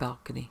bedroom with the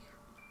balcony.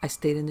 I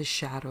stayed in the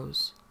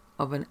shadows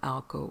of an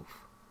alcove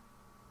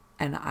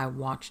and I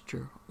watched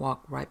her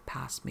walk right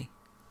past me.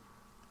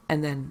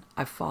 And then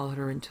I followed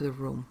her into the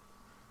room.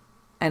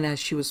 And as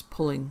she was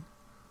pulling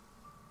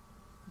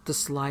the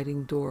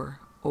sliding door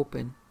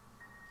open,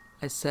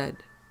 I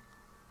said,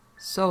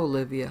 "So,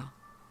 Olivia,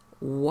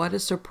 what a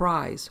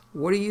surprise.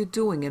 What are you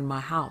doing in my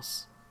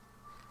house?"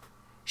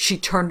 She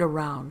turned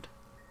around.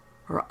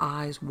 Her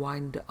eyes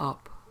widened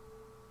up.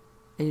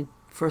 And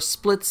for a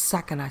split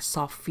second, I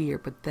saw fear.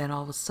 But then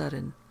all of a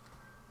sudden,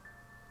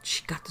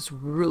 she got this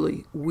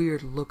really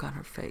weird look on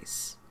her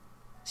face.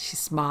 She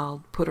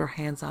smiled, put her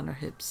hands on her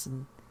hips,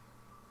 and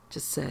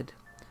just said,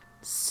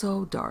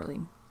 "So,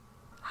 darling,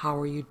 how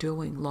are you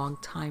doing? Long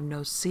time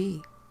no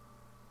see."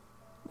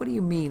 "What do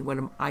you mean, what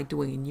am I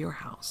doing in your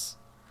house?"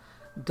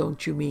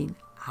 "Don't you mean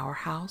our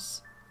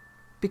house?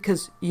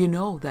 Because you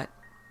know that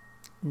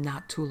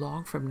not too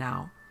long from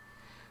now,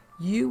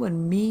 you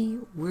and me,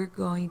 we're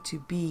going to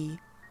be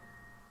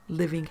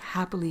living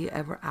happily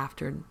ever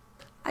after. And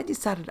I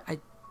decided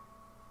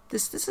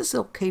this is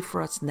okay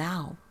for us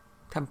now,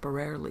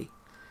 temporarily.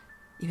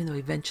 Even though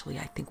eventually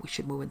I think we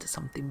should move into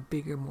something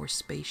bigger, more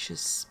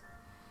spacious.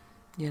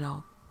 You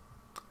know,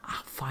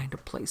 I'll find a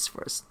place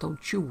for us.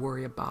 Don't you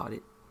worry about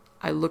it."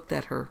 I looked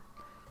at her.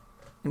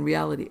 In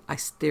reality, I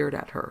stared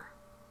at her,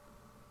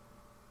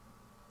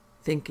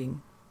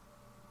 thinking,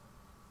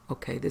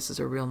 okay, this is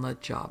a real nut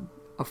job,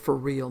 a for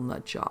real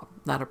nut job,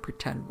 not a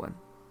pretend one.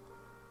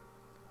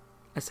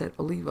 I said,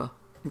 "Oliva,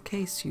 in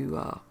case you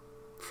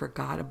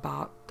forgot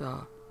about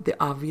the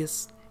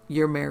obvious,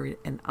 you're married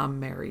and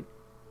I'm married.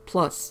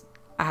 Plus,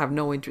 I have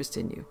no interest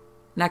in you."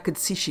 And I could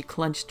see she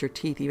clenched her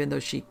teeth, even though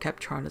she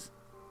kept trying to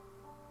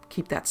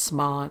keep that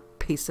smile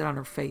pasted on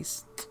her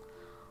face.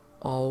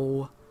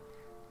 "Oh,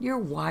 your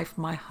wife,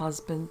 my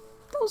husband,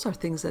 those are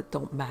things that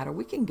don't matter.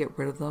 We can get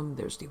rid of them.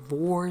 There's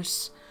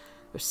divorce,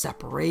 there's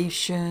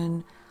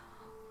separation.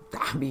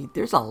 I mean,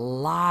 there's a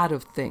lot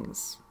of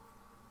things,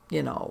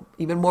 you know,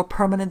 even more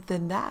permanent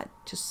than that.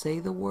 Just say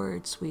the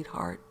word,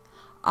 sweetheart.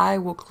 I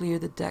will clear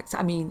the decks.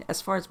 I mean,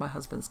 as far as my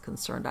husband's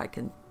concerned,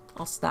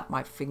 I'll snap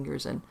my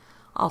fingers and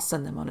I'll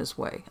send him on his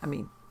way. I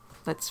mean,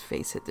 let's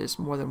face it, there's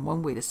more than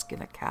one way to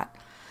skin a cat.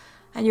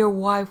 And your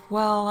wife,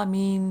 well, I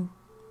mean,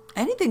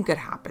 anything could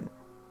happen.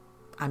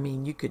 I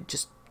mean, you could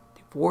just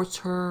divorce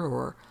her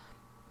or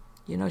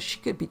You know, she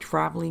could be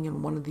traveling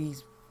in one of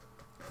these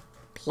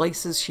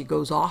places she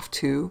goes off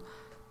to.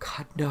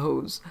 God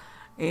knows.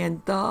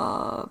 And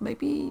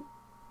maybe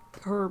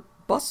her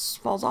bus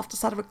falls off the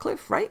side of a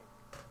cliff, right?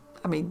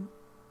 I mean,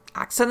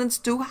 accidents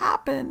do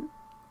happen.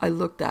 I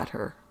looked at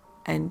her,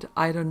 and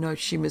I don't know,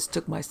 she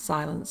mistook my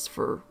silence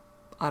for,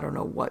 I don't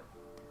know what,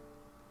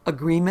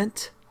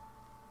 agreement.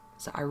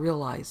 So I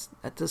realized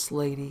that this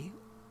lady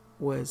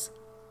was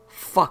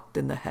fucked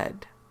in the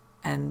head.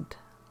 And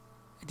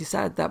I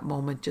decided at that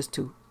moment just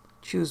to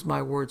choose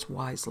my words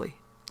wisely.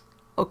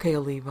 Okay,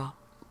 Oliva,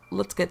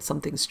 let's get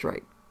something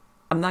straight.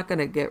 I'm not going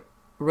to get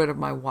rid of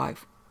my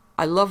wife.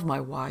 I love my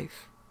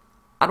wife.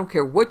 I don't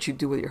care what you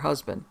do with your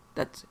husband.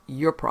 That's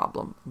your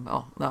problem.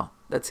 No,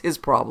 that's his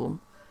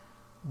problem.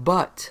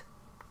 But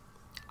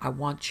I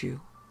want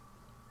you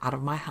out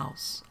of my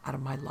house, out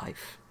of my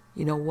life.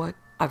 You know what?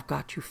 I've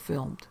got you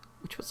filmed,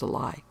 which was a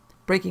lie.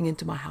 Breaking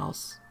into my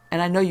house.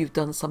 And I know you've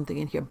done something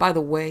in here. By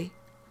the way,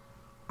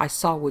 I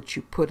saw what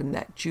you put in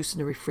that juice in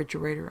the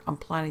refrigerator. I'm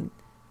planning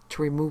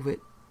to remove it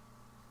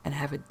and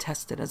have it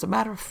tested. As a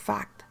matter of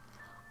fact,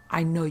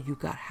 I know you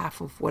got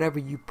half of whatever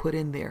you put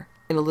in there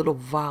in a little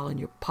vial in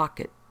your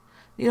pocket.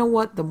 You know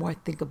what? The more I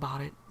think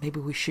about it, maybe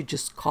we should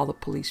just call the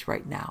police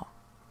right now.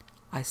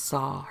 I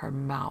saw her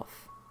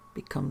mouth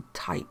become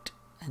tight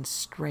and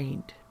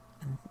strained,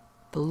 and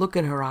the look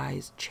in her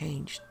eyes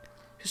changed.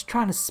 She was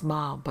trying to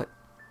smile, but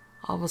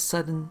all of a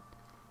sudden,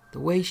 the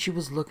way she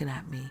was looking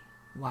at me,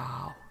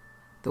 wow.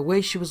 The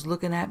way she was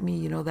looking at me,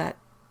 you know that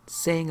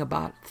saying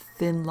about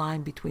thin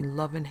line between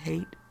love and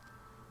hate?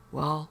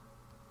 Well,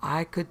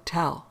 I could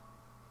tell.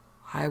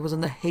 I was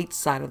on the hate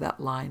side of that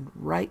line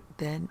right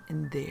then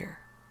and there.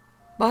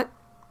 But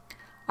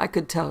I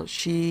could tell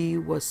she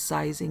was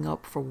sizing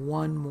up for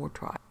one more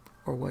try.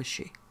 Or was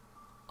she?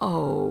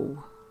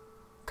 Oh,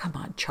 come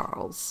on,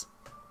 Charles.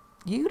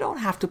 You don't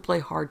have to play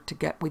hard to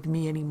get with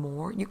me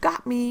anymore. You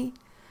got me.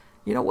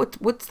 You know,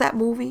 what's that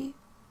movie?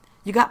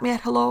 You got me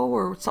at hello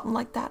or something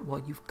like that?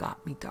 Well, you've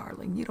got me,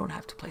 darling. You don't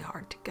have to play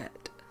hard to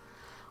get.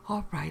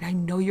 All right, I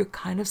know you're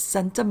kind of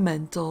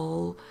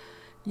sentimental.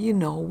 You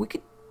know, we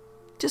could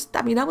just,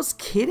 I was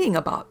kidding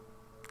about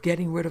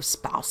getting rid of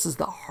spouses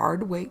the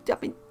hard way. I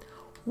mean,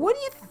 what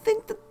do you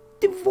think the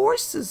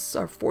divorces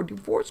are for?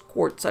 Divorce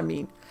courts?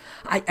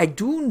 I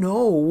do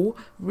know,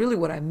 really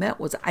what I meant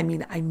was, I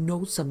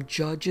know some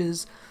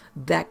judges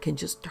that can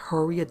just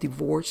hurry a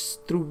divorce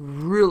through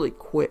really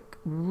quick.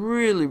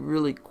 Really,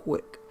 really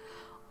quick.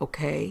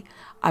 Okay?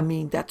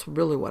 That's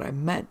really what I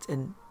meant.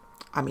 And,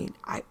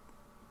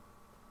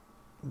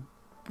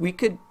 we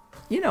could,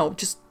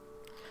 just,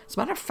 as a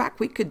matter of fact,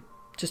 we could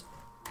just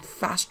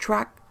fast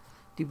track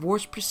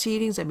divorce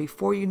proceedings, and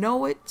before you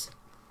know it,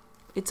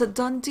 it's a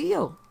done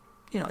deal.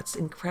 It's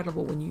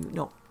incredible when you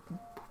know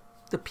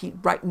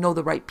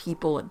the right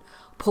people and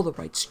pull the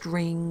right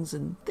strings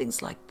and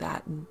things like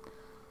that, and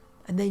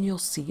then you'll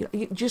see.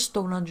 You just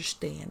don't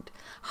understand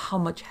how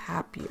much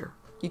happier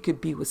you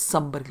could be with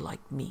somebody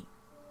like me.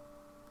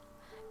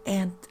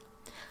 And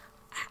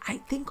I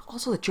think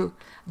also that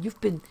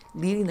you've been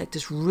leading like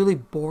this really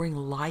boring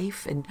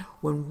life, and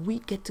when we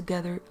get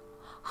together,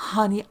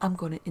 honey, I'm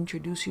going to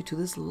introduce you to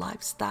this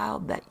lifestyle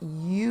that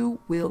you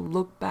will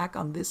look back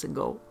on this and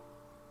go,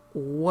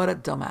 what a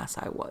dumbass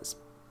I was.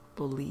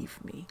 Believe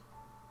me,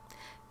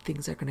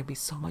 things are going to be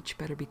so much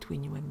better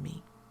between you and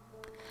me.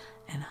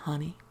 And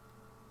honey,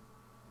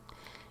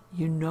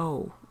 you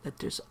know that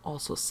there's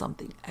also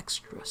something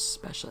extra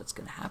special that's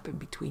going to happen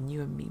between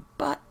you and me,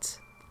 but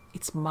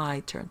it's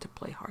my turn to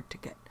play hard to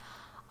get.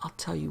 I'll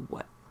tell you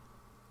what.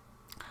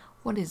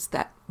 What is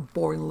that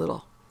boring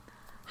little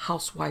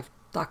housewife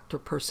doctor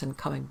person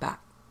coming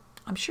back?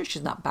 I'm sure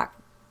she's not back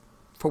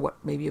for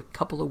what, maybe a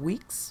couple of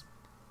weeks?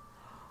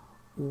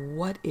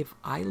 What if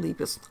I leave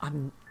this?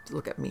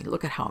 Look at me.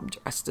 Look at how I'm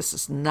dressed. This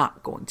is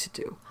not going to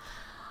do.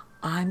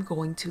 I'm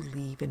going to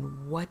leave,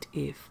 and what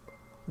if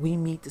we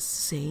meet the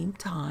same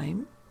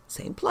time,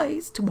 same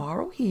place,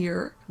 tomorrow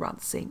here, around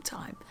the same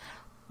time,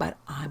 but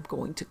I'm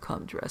going to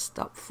come dressed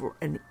up for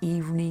an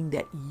evening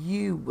that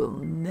you will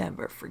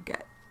never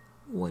forget.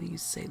 What do you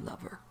say,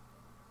 lover?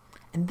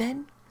 And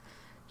then,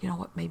 you know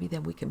what, maybe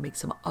then we can make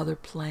some other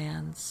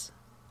plans.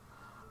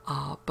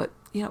 But,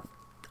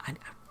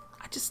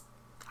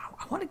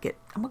 I want to get,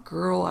 I'm a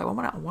girl, I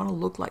want to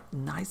look like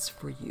nice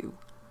for you.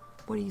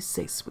 What do you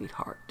say,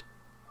 sweetheart?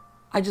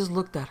 I just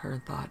looked at her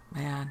and thought,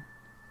 man,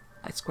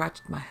 I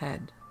scratched my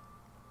head,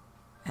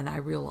 and I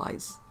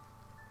realized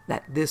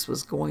that this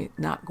was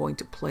not going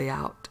to play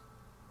out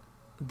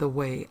the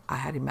way I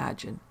had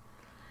imagined.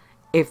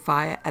 If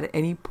I at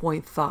any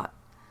point thought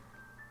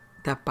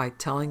that by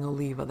telling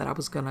Oliva that I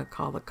was going to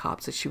call the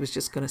cops, that she was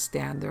just going to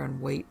stand there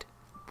and wait,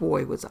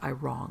 boy, was I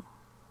wrong.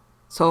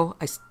 So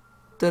I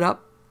stood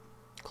up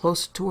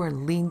close to her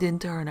and leaned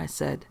into her, and I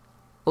said,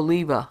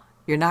 Oliva,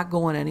 you're not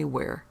going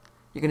anywhere.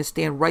 You're going to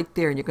stand right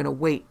there and you're going to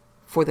wait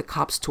for the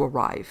cops to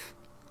arrive.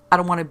 I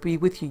don't want to be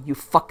with you, you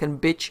fucking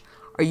bitch.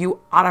 Are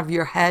you out of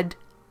your head?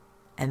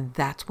 And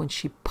that's when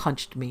she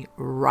punched me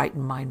right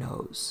in my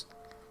nose.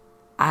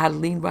 I had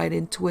leaned right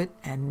into it,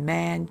 and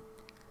man,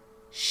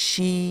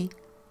 She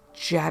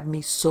jabbed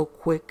me so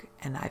quick,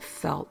 and I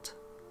felt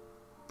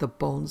the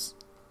bones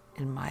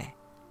in my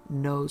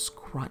nose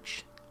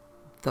crunch.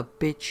 The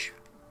bitch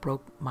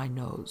broke my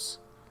nose.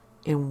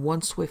 In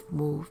one swift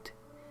move,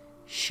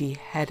 she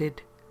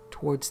headed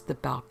towards the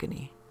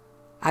balcony.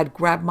 I'd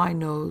grabbed my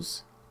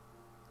nose,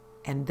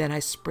 and then I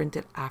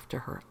sprinted after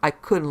her. I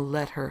couldn't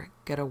let her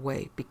get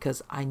away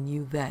because I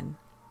knew then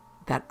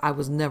that I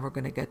was never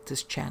going to get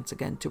this chance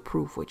again to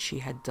prove what she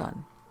had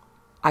done.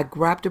 I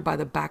grabbed her by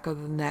the back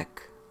of the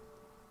neck,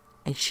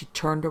 and she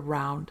turned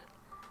around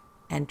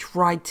and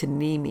tried to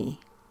knee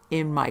me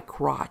in my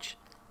crotch.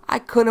 I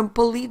couldn't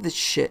believe this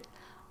shit.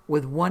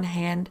 With one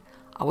hand,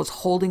 I was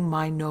holding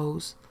my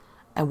nose,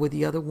 and with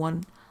the other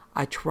one,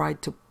 I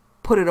tried to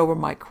put it over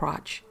my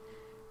crotch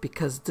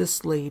because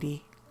this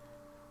lady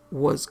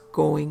was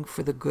going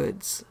for the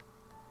goods.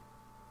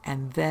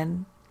 And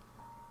then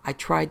I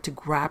tried to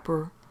grab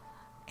her,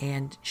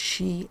 and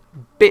she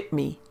bit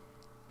me.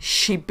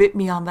 She bit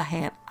me on the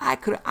hand.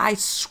 I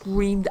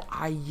screamed,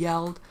 I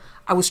yelled.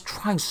 I was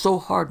trying so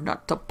hard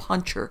not to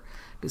punch her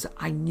because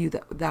I knew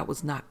that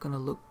was not going to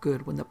look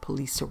good when the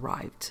police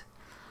arrived.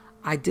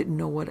 I didn't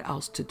know what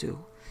else to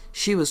do.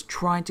 She was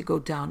trying to go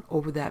down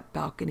over that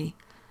balcony,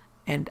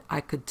 and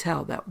I could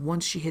tell that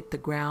once she hit the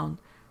ground,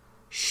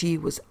 she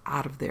was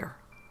out of there.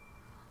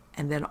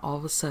 And then all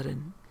of a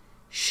sudden,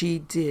 she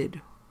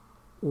did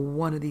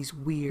one of these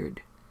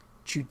weird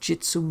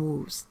jujitsu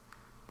moves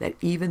that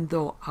even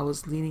though I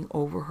was leaning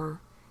over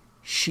her,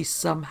 she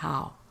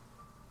somehow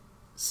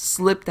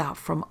slipped out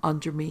from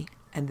under me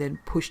and then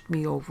pushed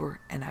me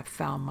over, and I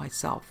found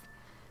myself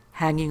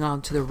hanging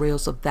on to the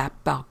rails of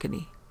that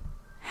balcony,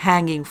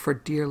 hanging for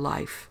dear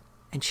life.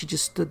 And she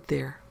just stood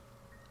there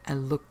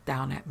and looked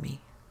down at me,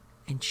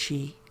 and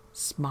she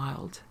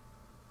smiled,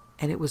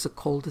 and it was the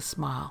coldest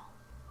smile.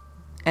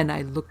 And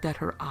I looked at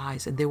her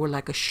eyes, and they were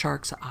like a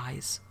shark's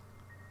eyes.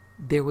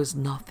 There was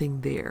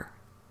nothing there.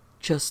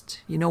 Just,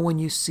 you know when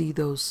you see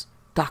those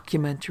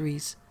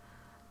documentaries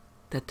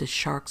that the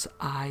shark's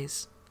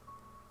eyes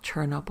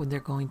turn up when they're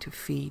going to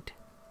feed?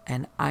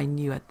 And I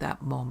knew at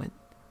that moment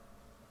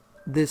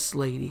this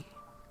lady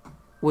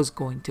was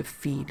going to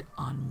feed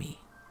on me.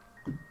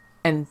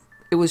 And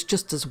it was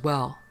just as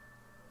well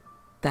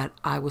that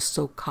I was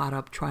so caught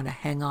up trying to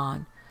hang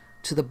on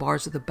to the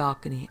bars of the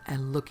balcony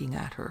and looking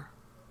at her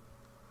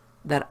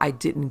that I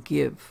didn't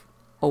give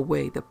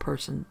away the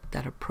person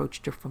that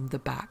approached her from the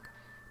back,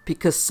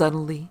 because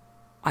suddenly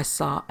I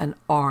saw an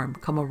arm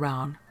come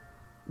around,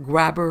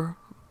 grab her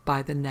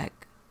by the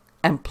neck,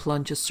 and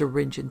plunge a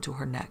syringe into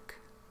her neck.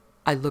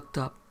 I looked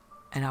up,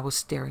 and I was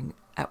staring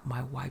at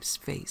my wife's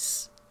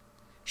face.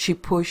 She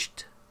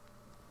pushed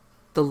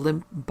the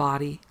limp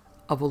body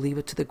of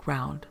Oliva to the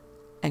ground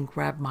and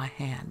grabbed my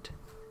hand.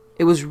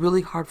 It was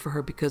really hard for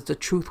her because the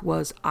truth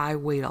was I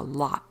weighed a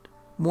lot,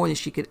 more than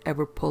she could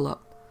ever pull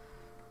up.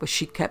 But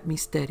she kept me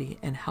steady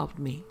and helped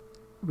me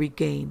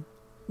regain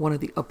one of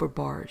the upper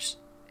bars,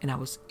 and I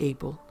was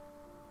able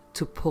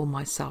to pull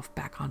myself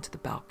back onto the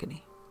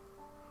balcony.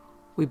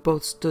 We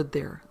both stood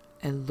there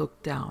and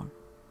looked down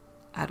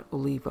at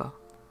Oliva,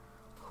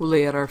 who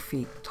lay at our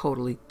feet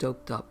totally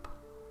doped up.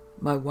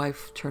 My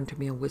wife turned to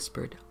me and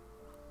whispered,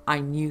 "I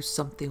knew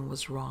something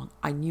was wrong.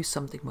 I knew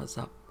something was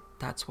up.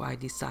 That's why I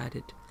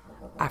decided,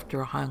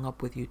 after I hung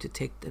up with you, to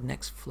take the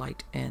next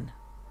flight in.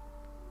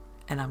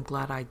 And I'm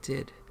glad I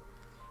did,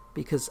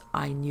 because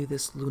I knew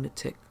this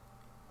lunatic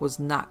was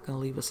not going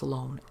to leave us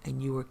alone,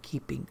 and you were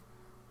keeping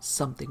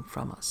something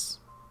from us."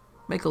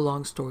 Make a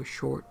long story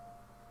short,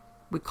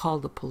 we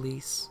called the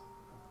police.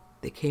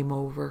 They came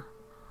over.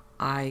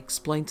 I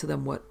explained to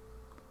them what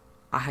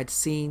I had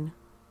seen.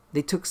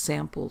 They took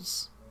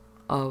samples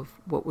of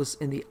what was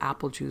in the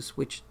apple juice,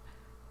 which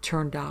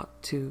turned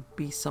out to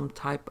be some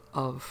type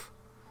of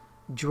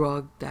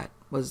drug that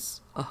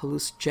was a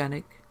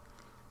hallucinogenic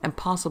and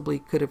possibly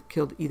could have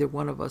killed either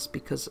one of us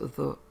because of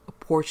the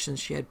portions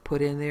she had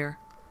put in there.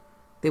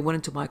 They went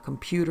into my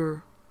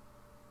computer,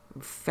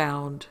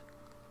 found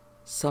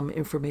some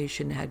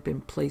information had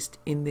been placed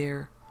in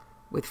there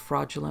with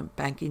fraudulent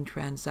banking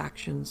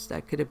transactions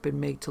that could have been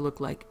made to look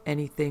like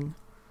anything.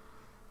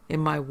 In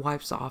my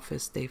wife's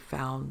office, they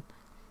found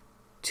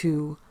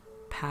 2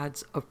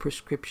 pads of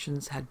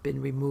prescriptions had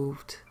been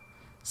removed,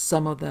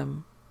 some of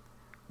them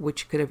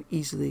which could have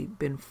easily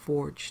been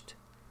forged,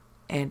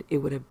 and it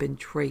would have been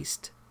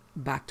traced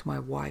back to my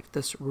wife,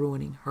 thus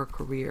ruining her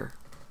career.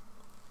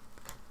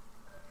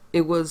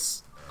 It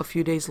was a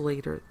few days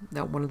later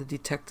that one of the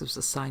detectives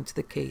assigned to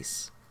the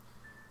case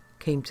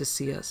came to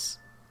see us,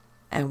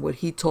 and what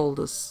he told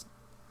us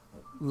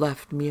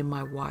left me and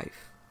my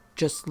wife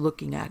just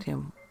looking at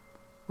him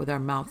with our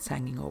mouths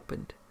hanging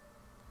open.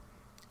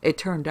 It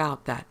turned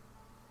out that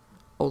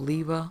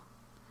Oliva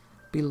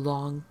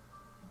belonged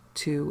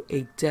to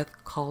a death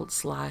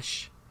cult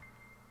 /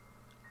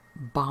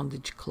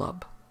 bondage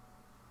club.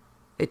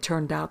 It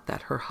turned out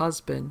that her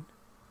husband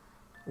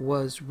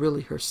was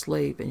really her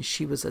slave, and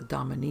she was a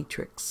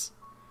dominatrix.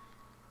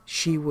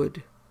 She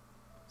would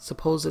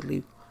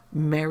supposedly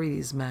marry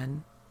these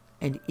men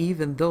And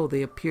even though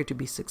they appeared to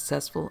be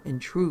successful, in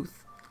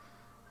truth,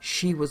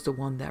 she was the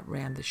one that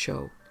ran the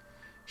show.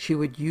 She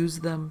would use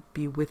them,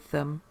 be with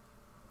them,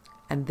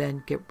 and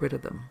then get rid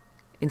of them.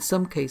 In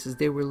some cases,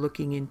 they were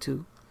looking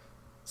into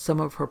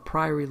some of her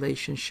prior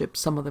relationships.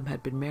 Some of them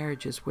had been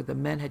marriages where the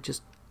men had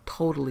just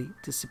totally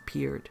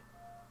disappeared.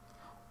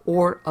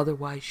 Or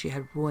otherwise, she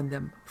had ruined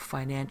them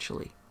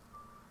financially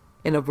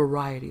in a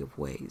variety of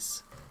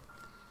ways.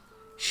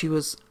 She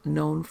was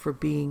known for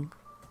being,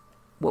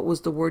 what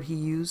was the word he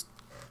used?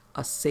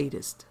 A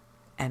sadist.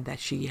 And that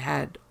she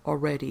had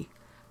already,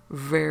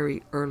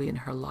 very early in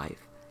her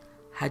life,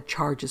 had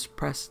charges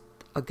pressed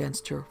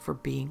against her for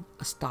being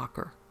a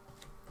stalker.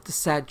 The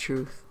sad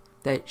truth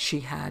that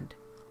she had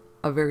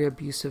a very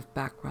abusive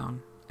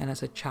background, and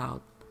as a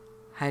child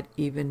had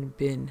even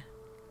been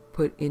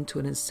put into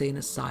an insane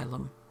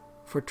asylum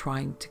for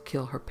trying to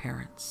kill her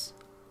parents.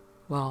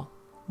 Well,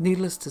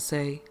 needless to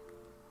say,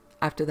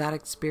 after that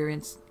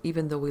experience,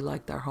 even though we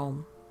liked our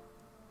home,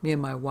 me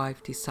and my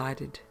wife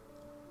decided,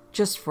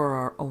 just for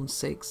our own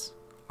sakes,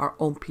 our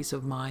own peace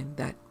of mind,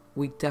 that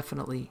we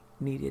definitely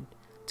needed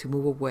to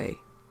move away.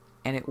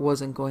 And it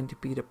wasn't going to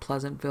be to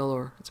Pleasantville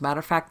or, as a matter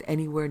of fact,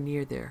 anywhere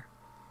near there.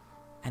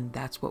 And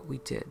that's what we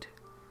did.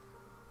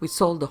 We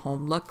sold the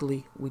home.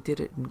 Luckily, we did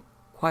it in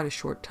quite a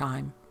short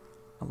time.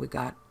 And we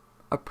got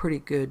a pretty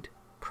good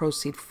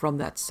proceed from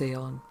that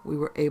sale. And we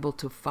were able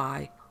to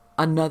buy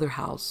another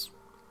house.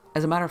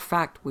 As a matter of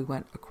fact, we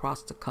went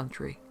across the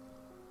country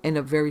in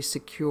a very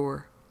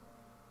secure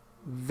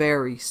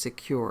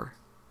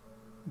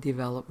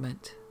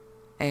development.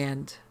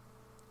 And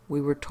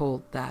we were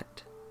told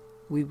that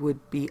we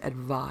would be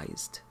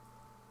advised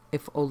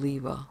if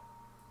Oliva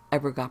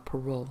ever got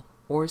parole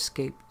or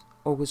escaped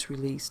or was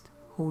released.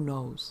 Who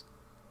knows?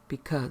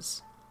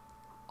 Because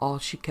all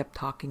she kept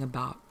talking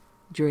about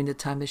during the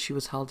time that she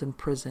was held in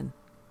prison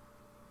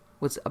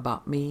was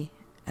about me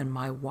and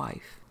my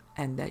wife,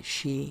 and that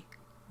she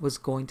was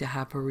going to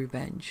have her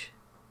revenge.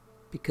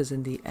 Because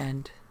in the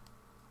end,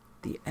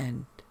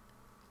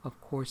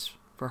 of course,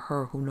 for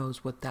her, who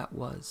knows what that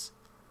was,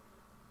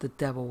 the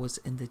devil was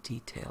in the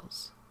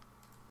details.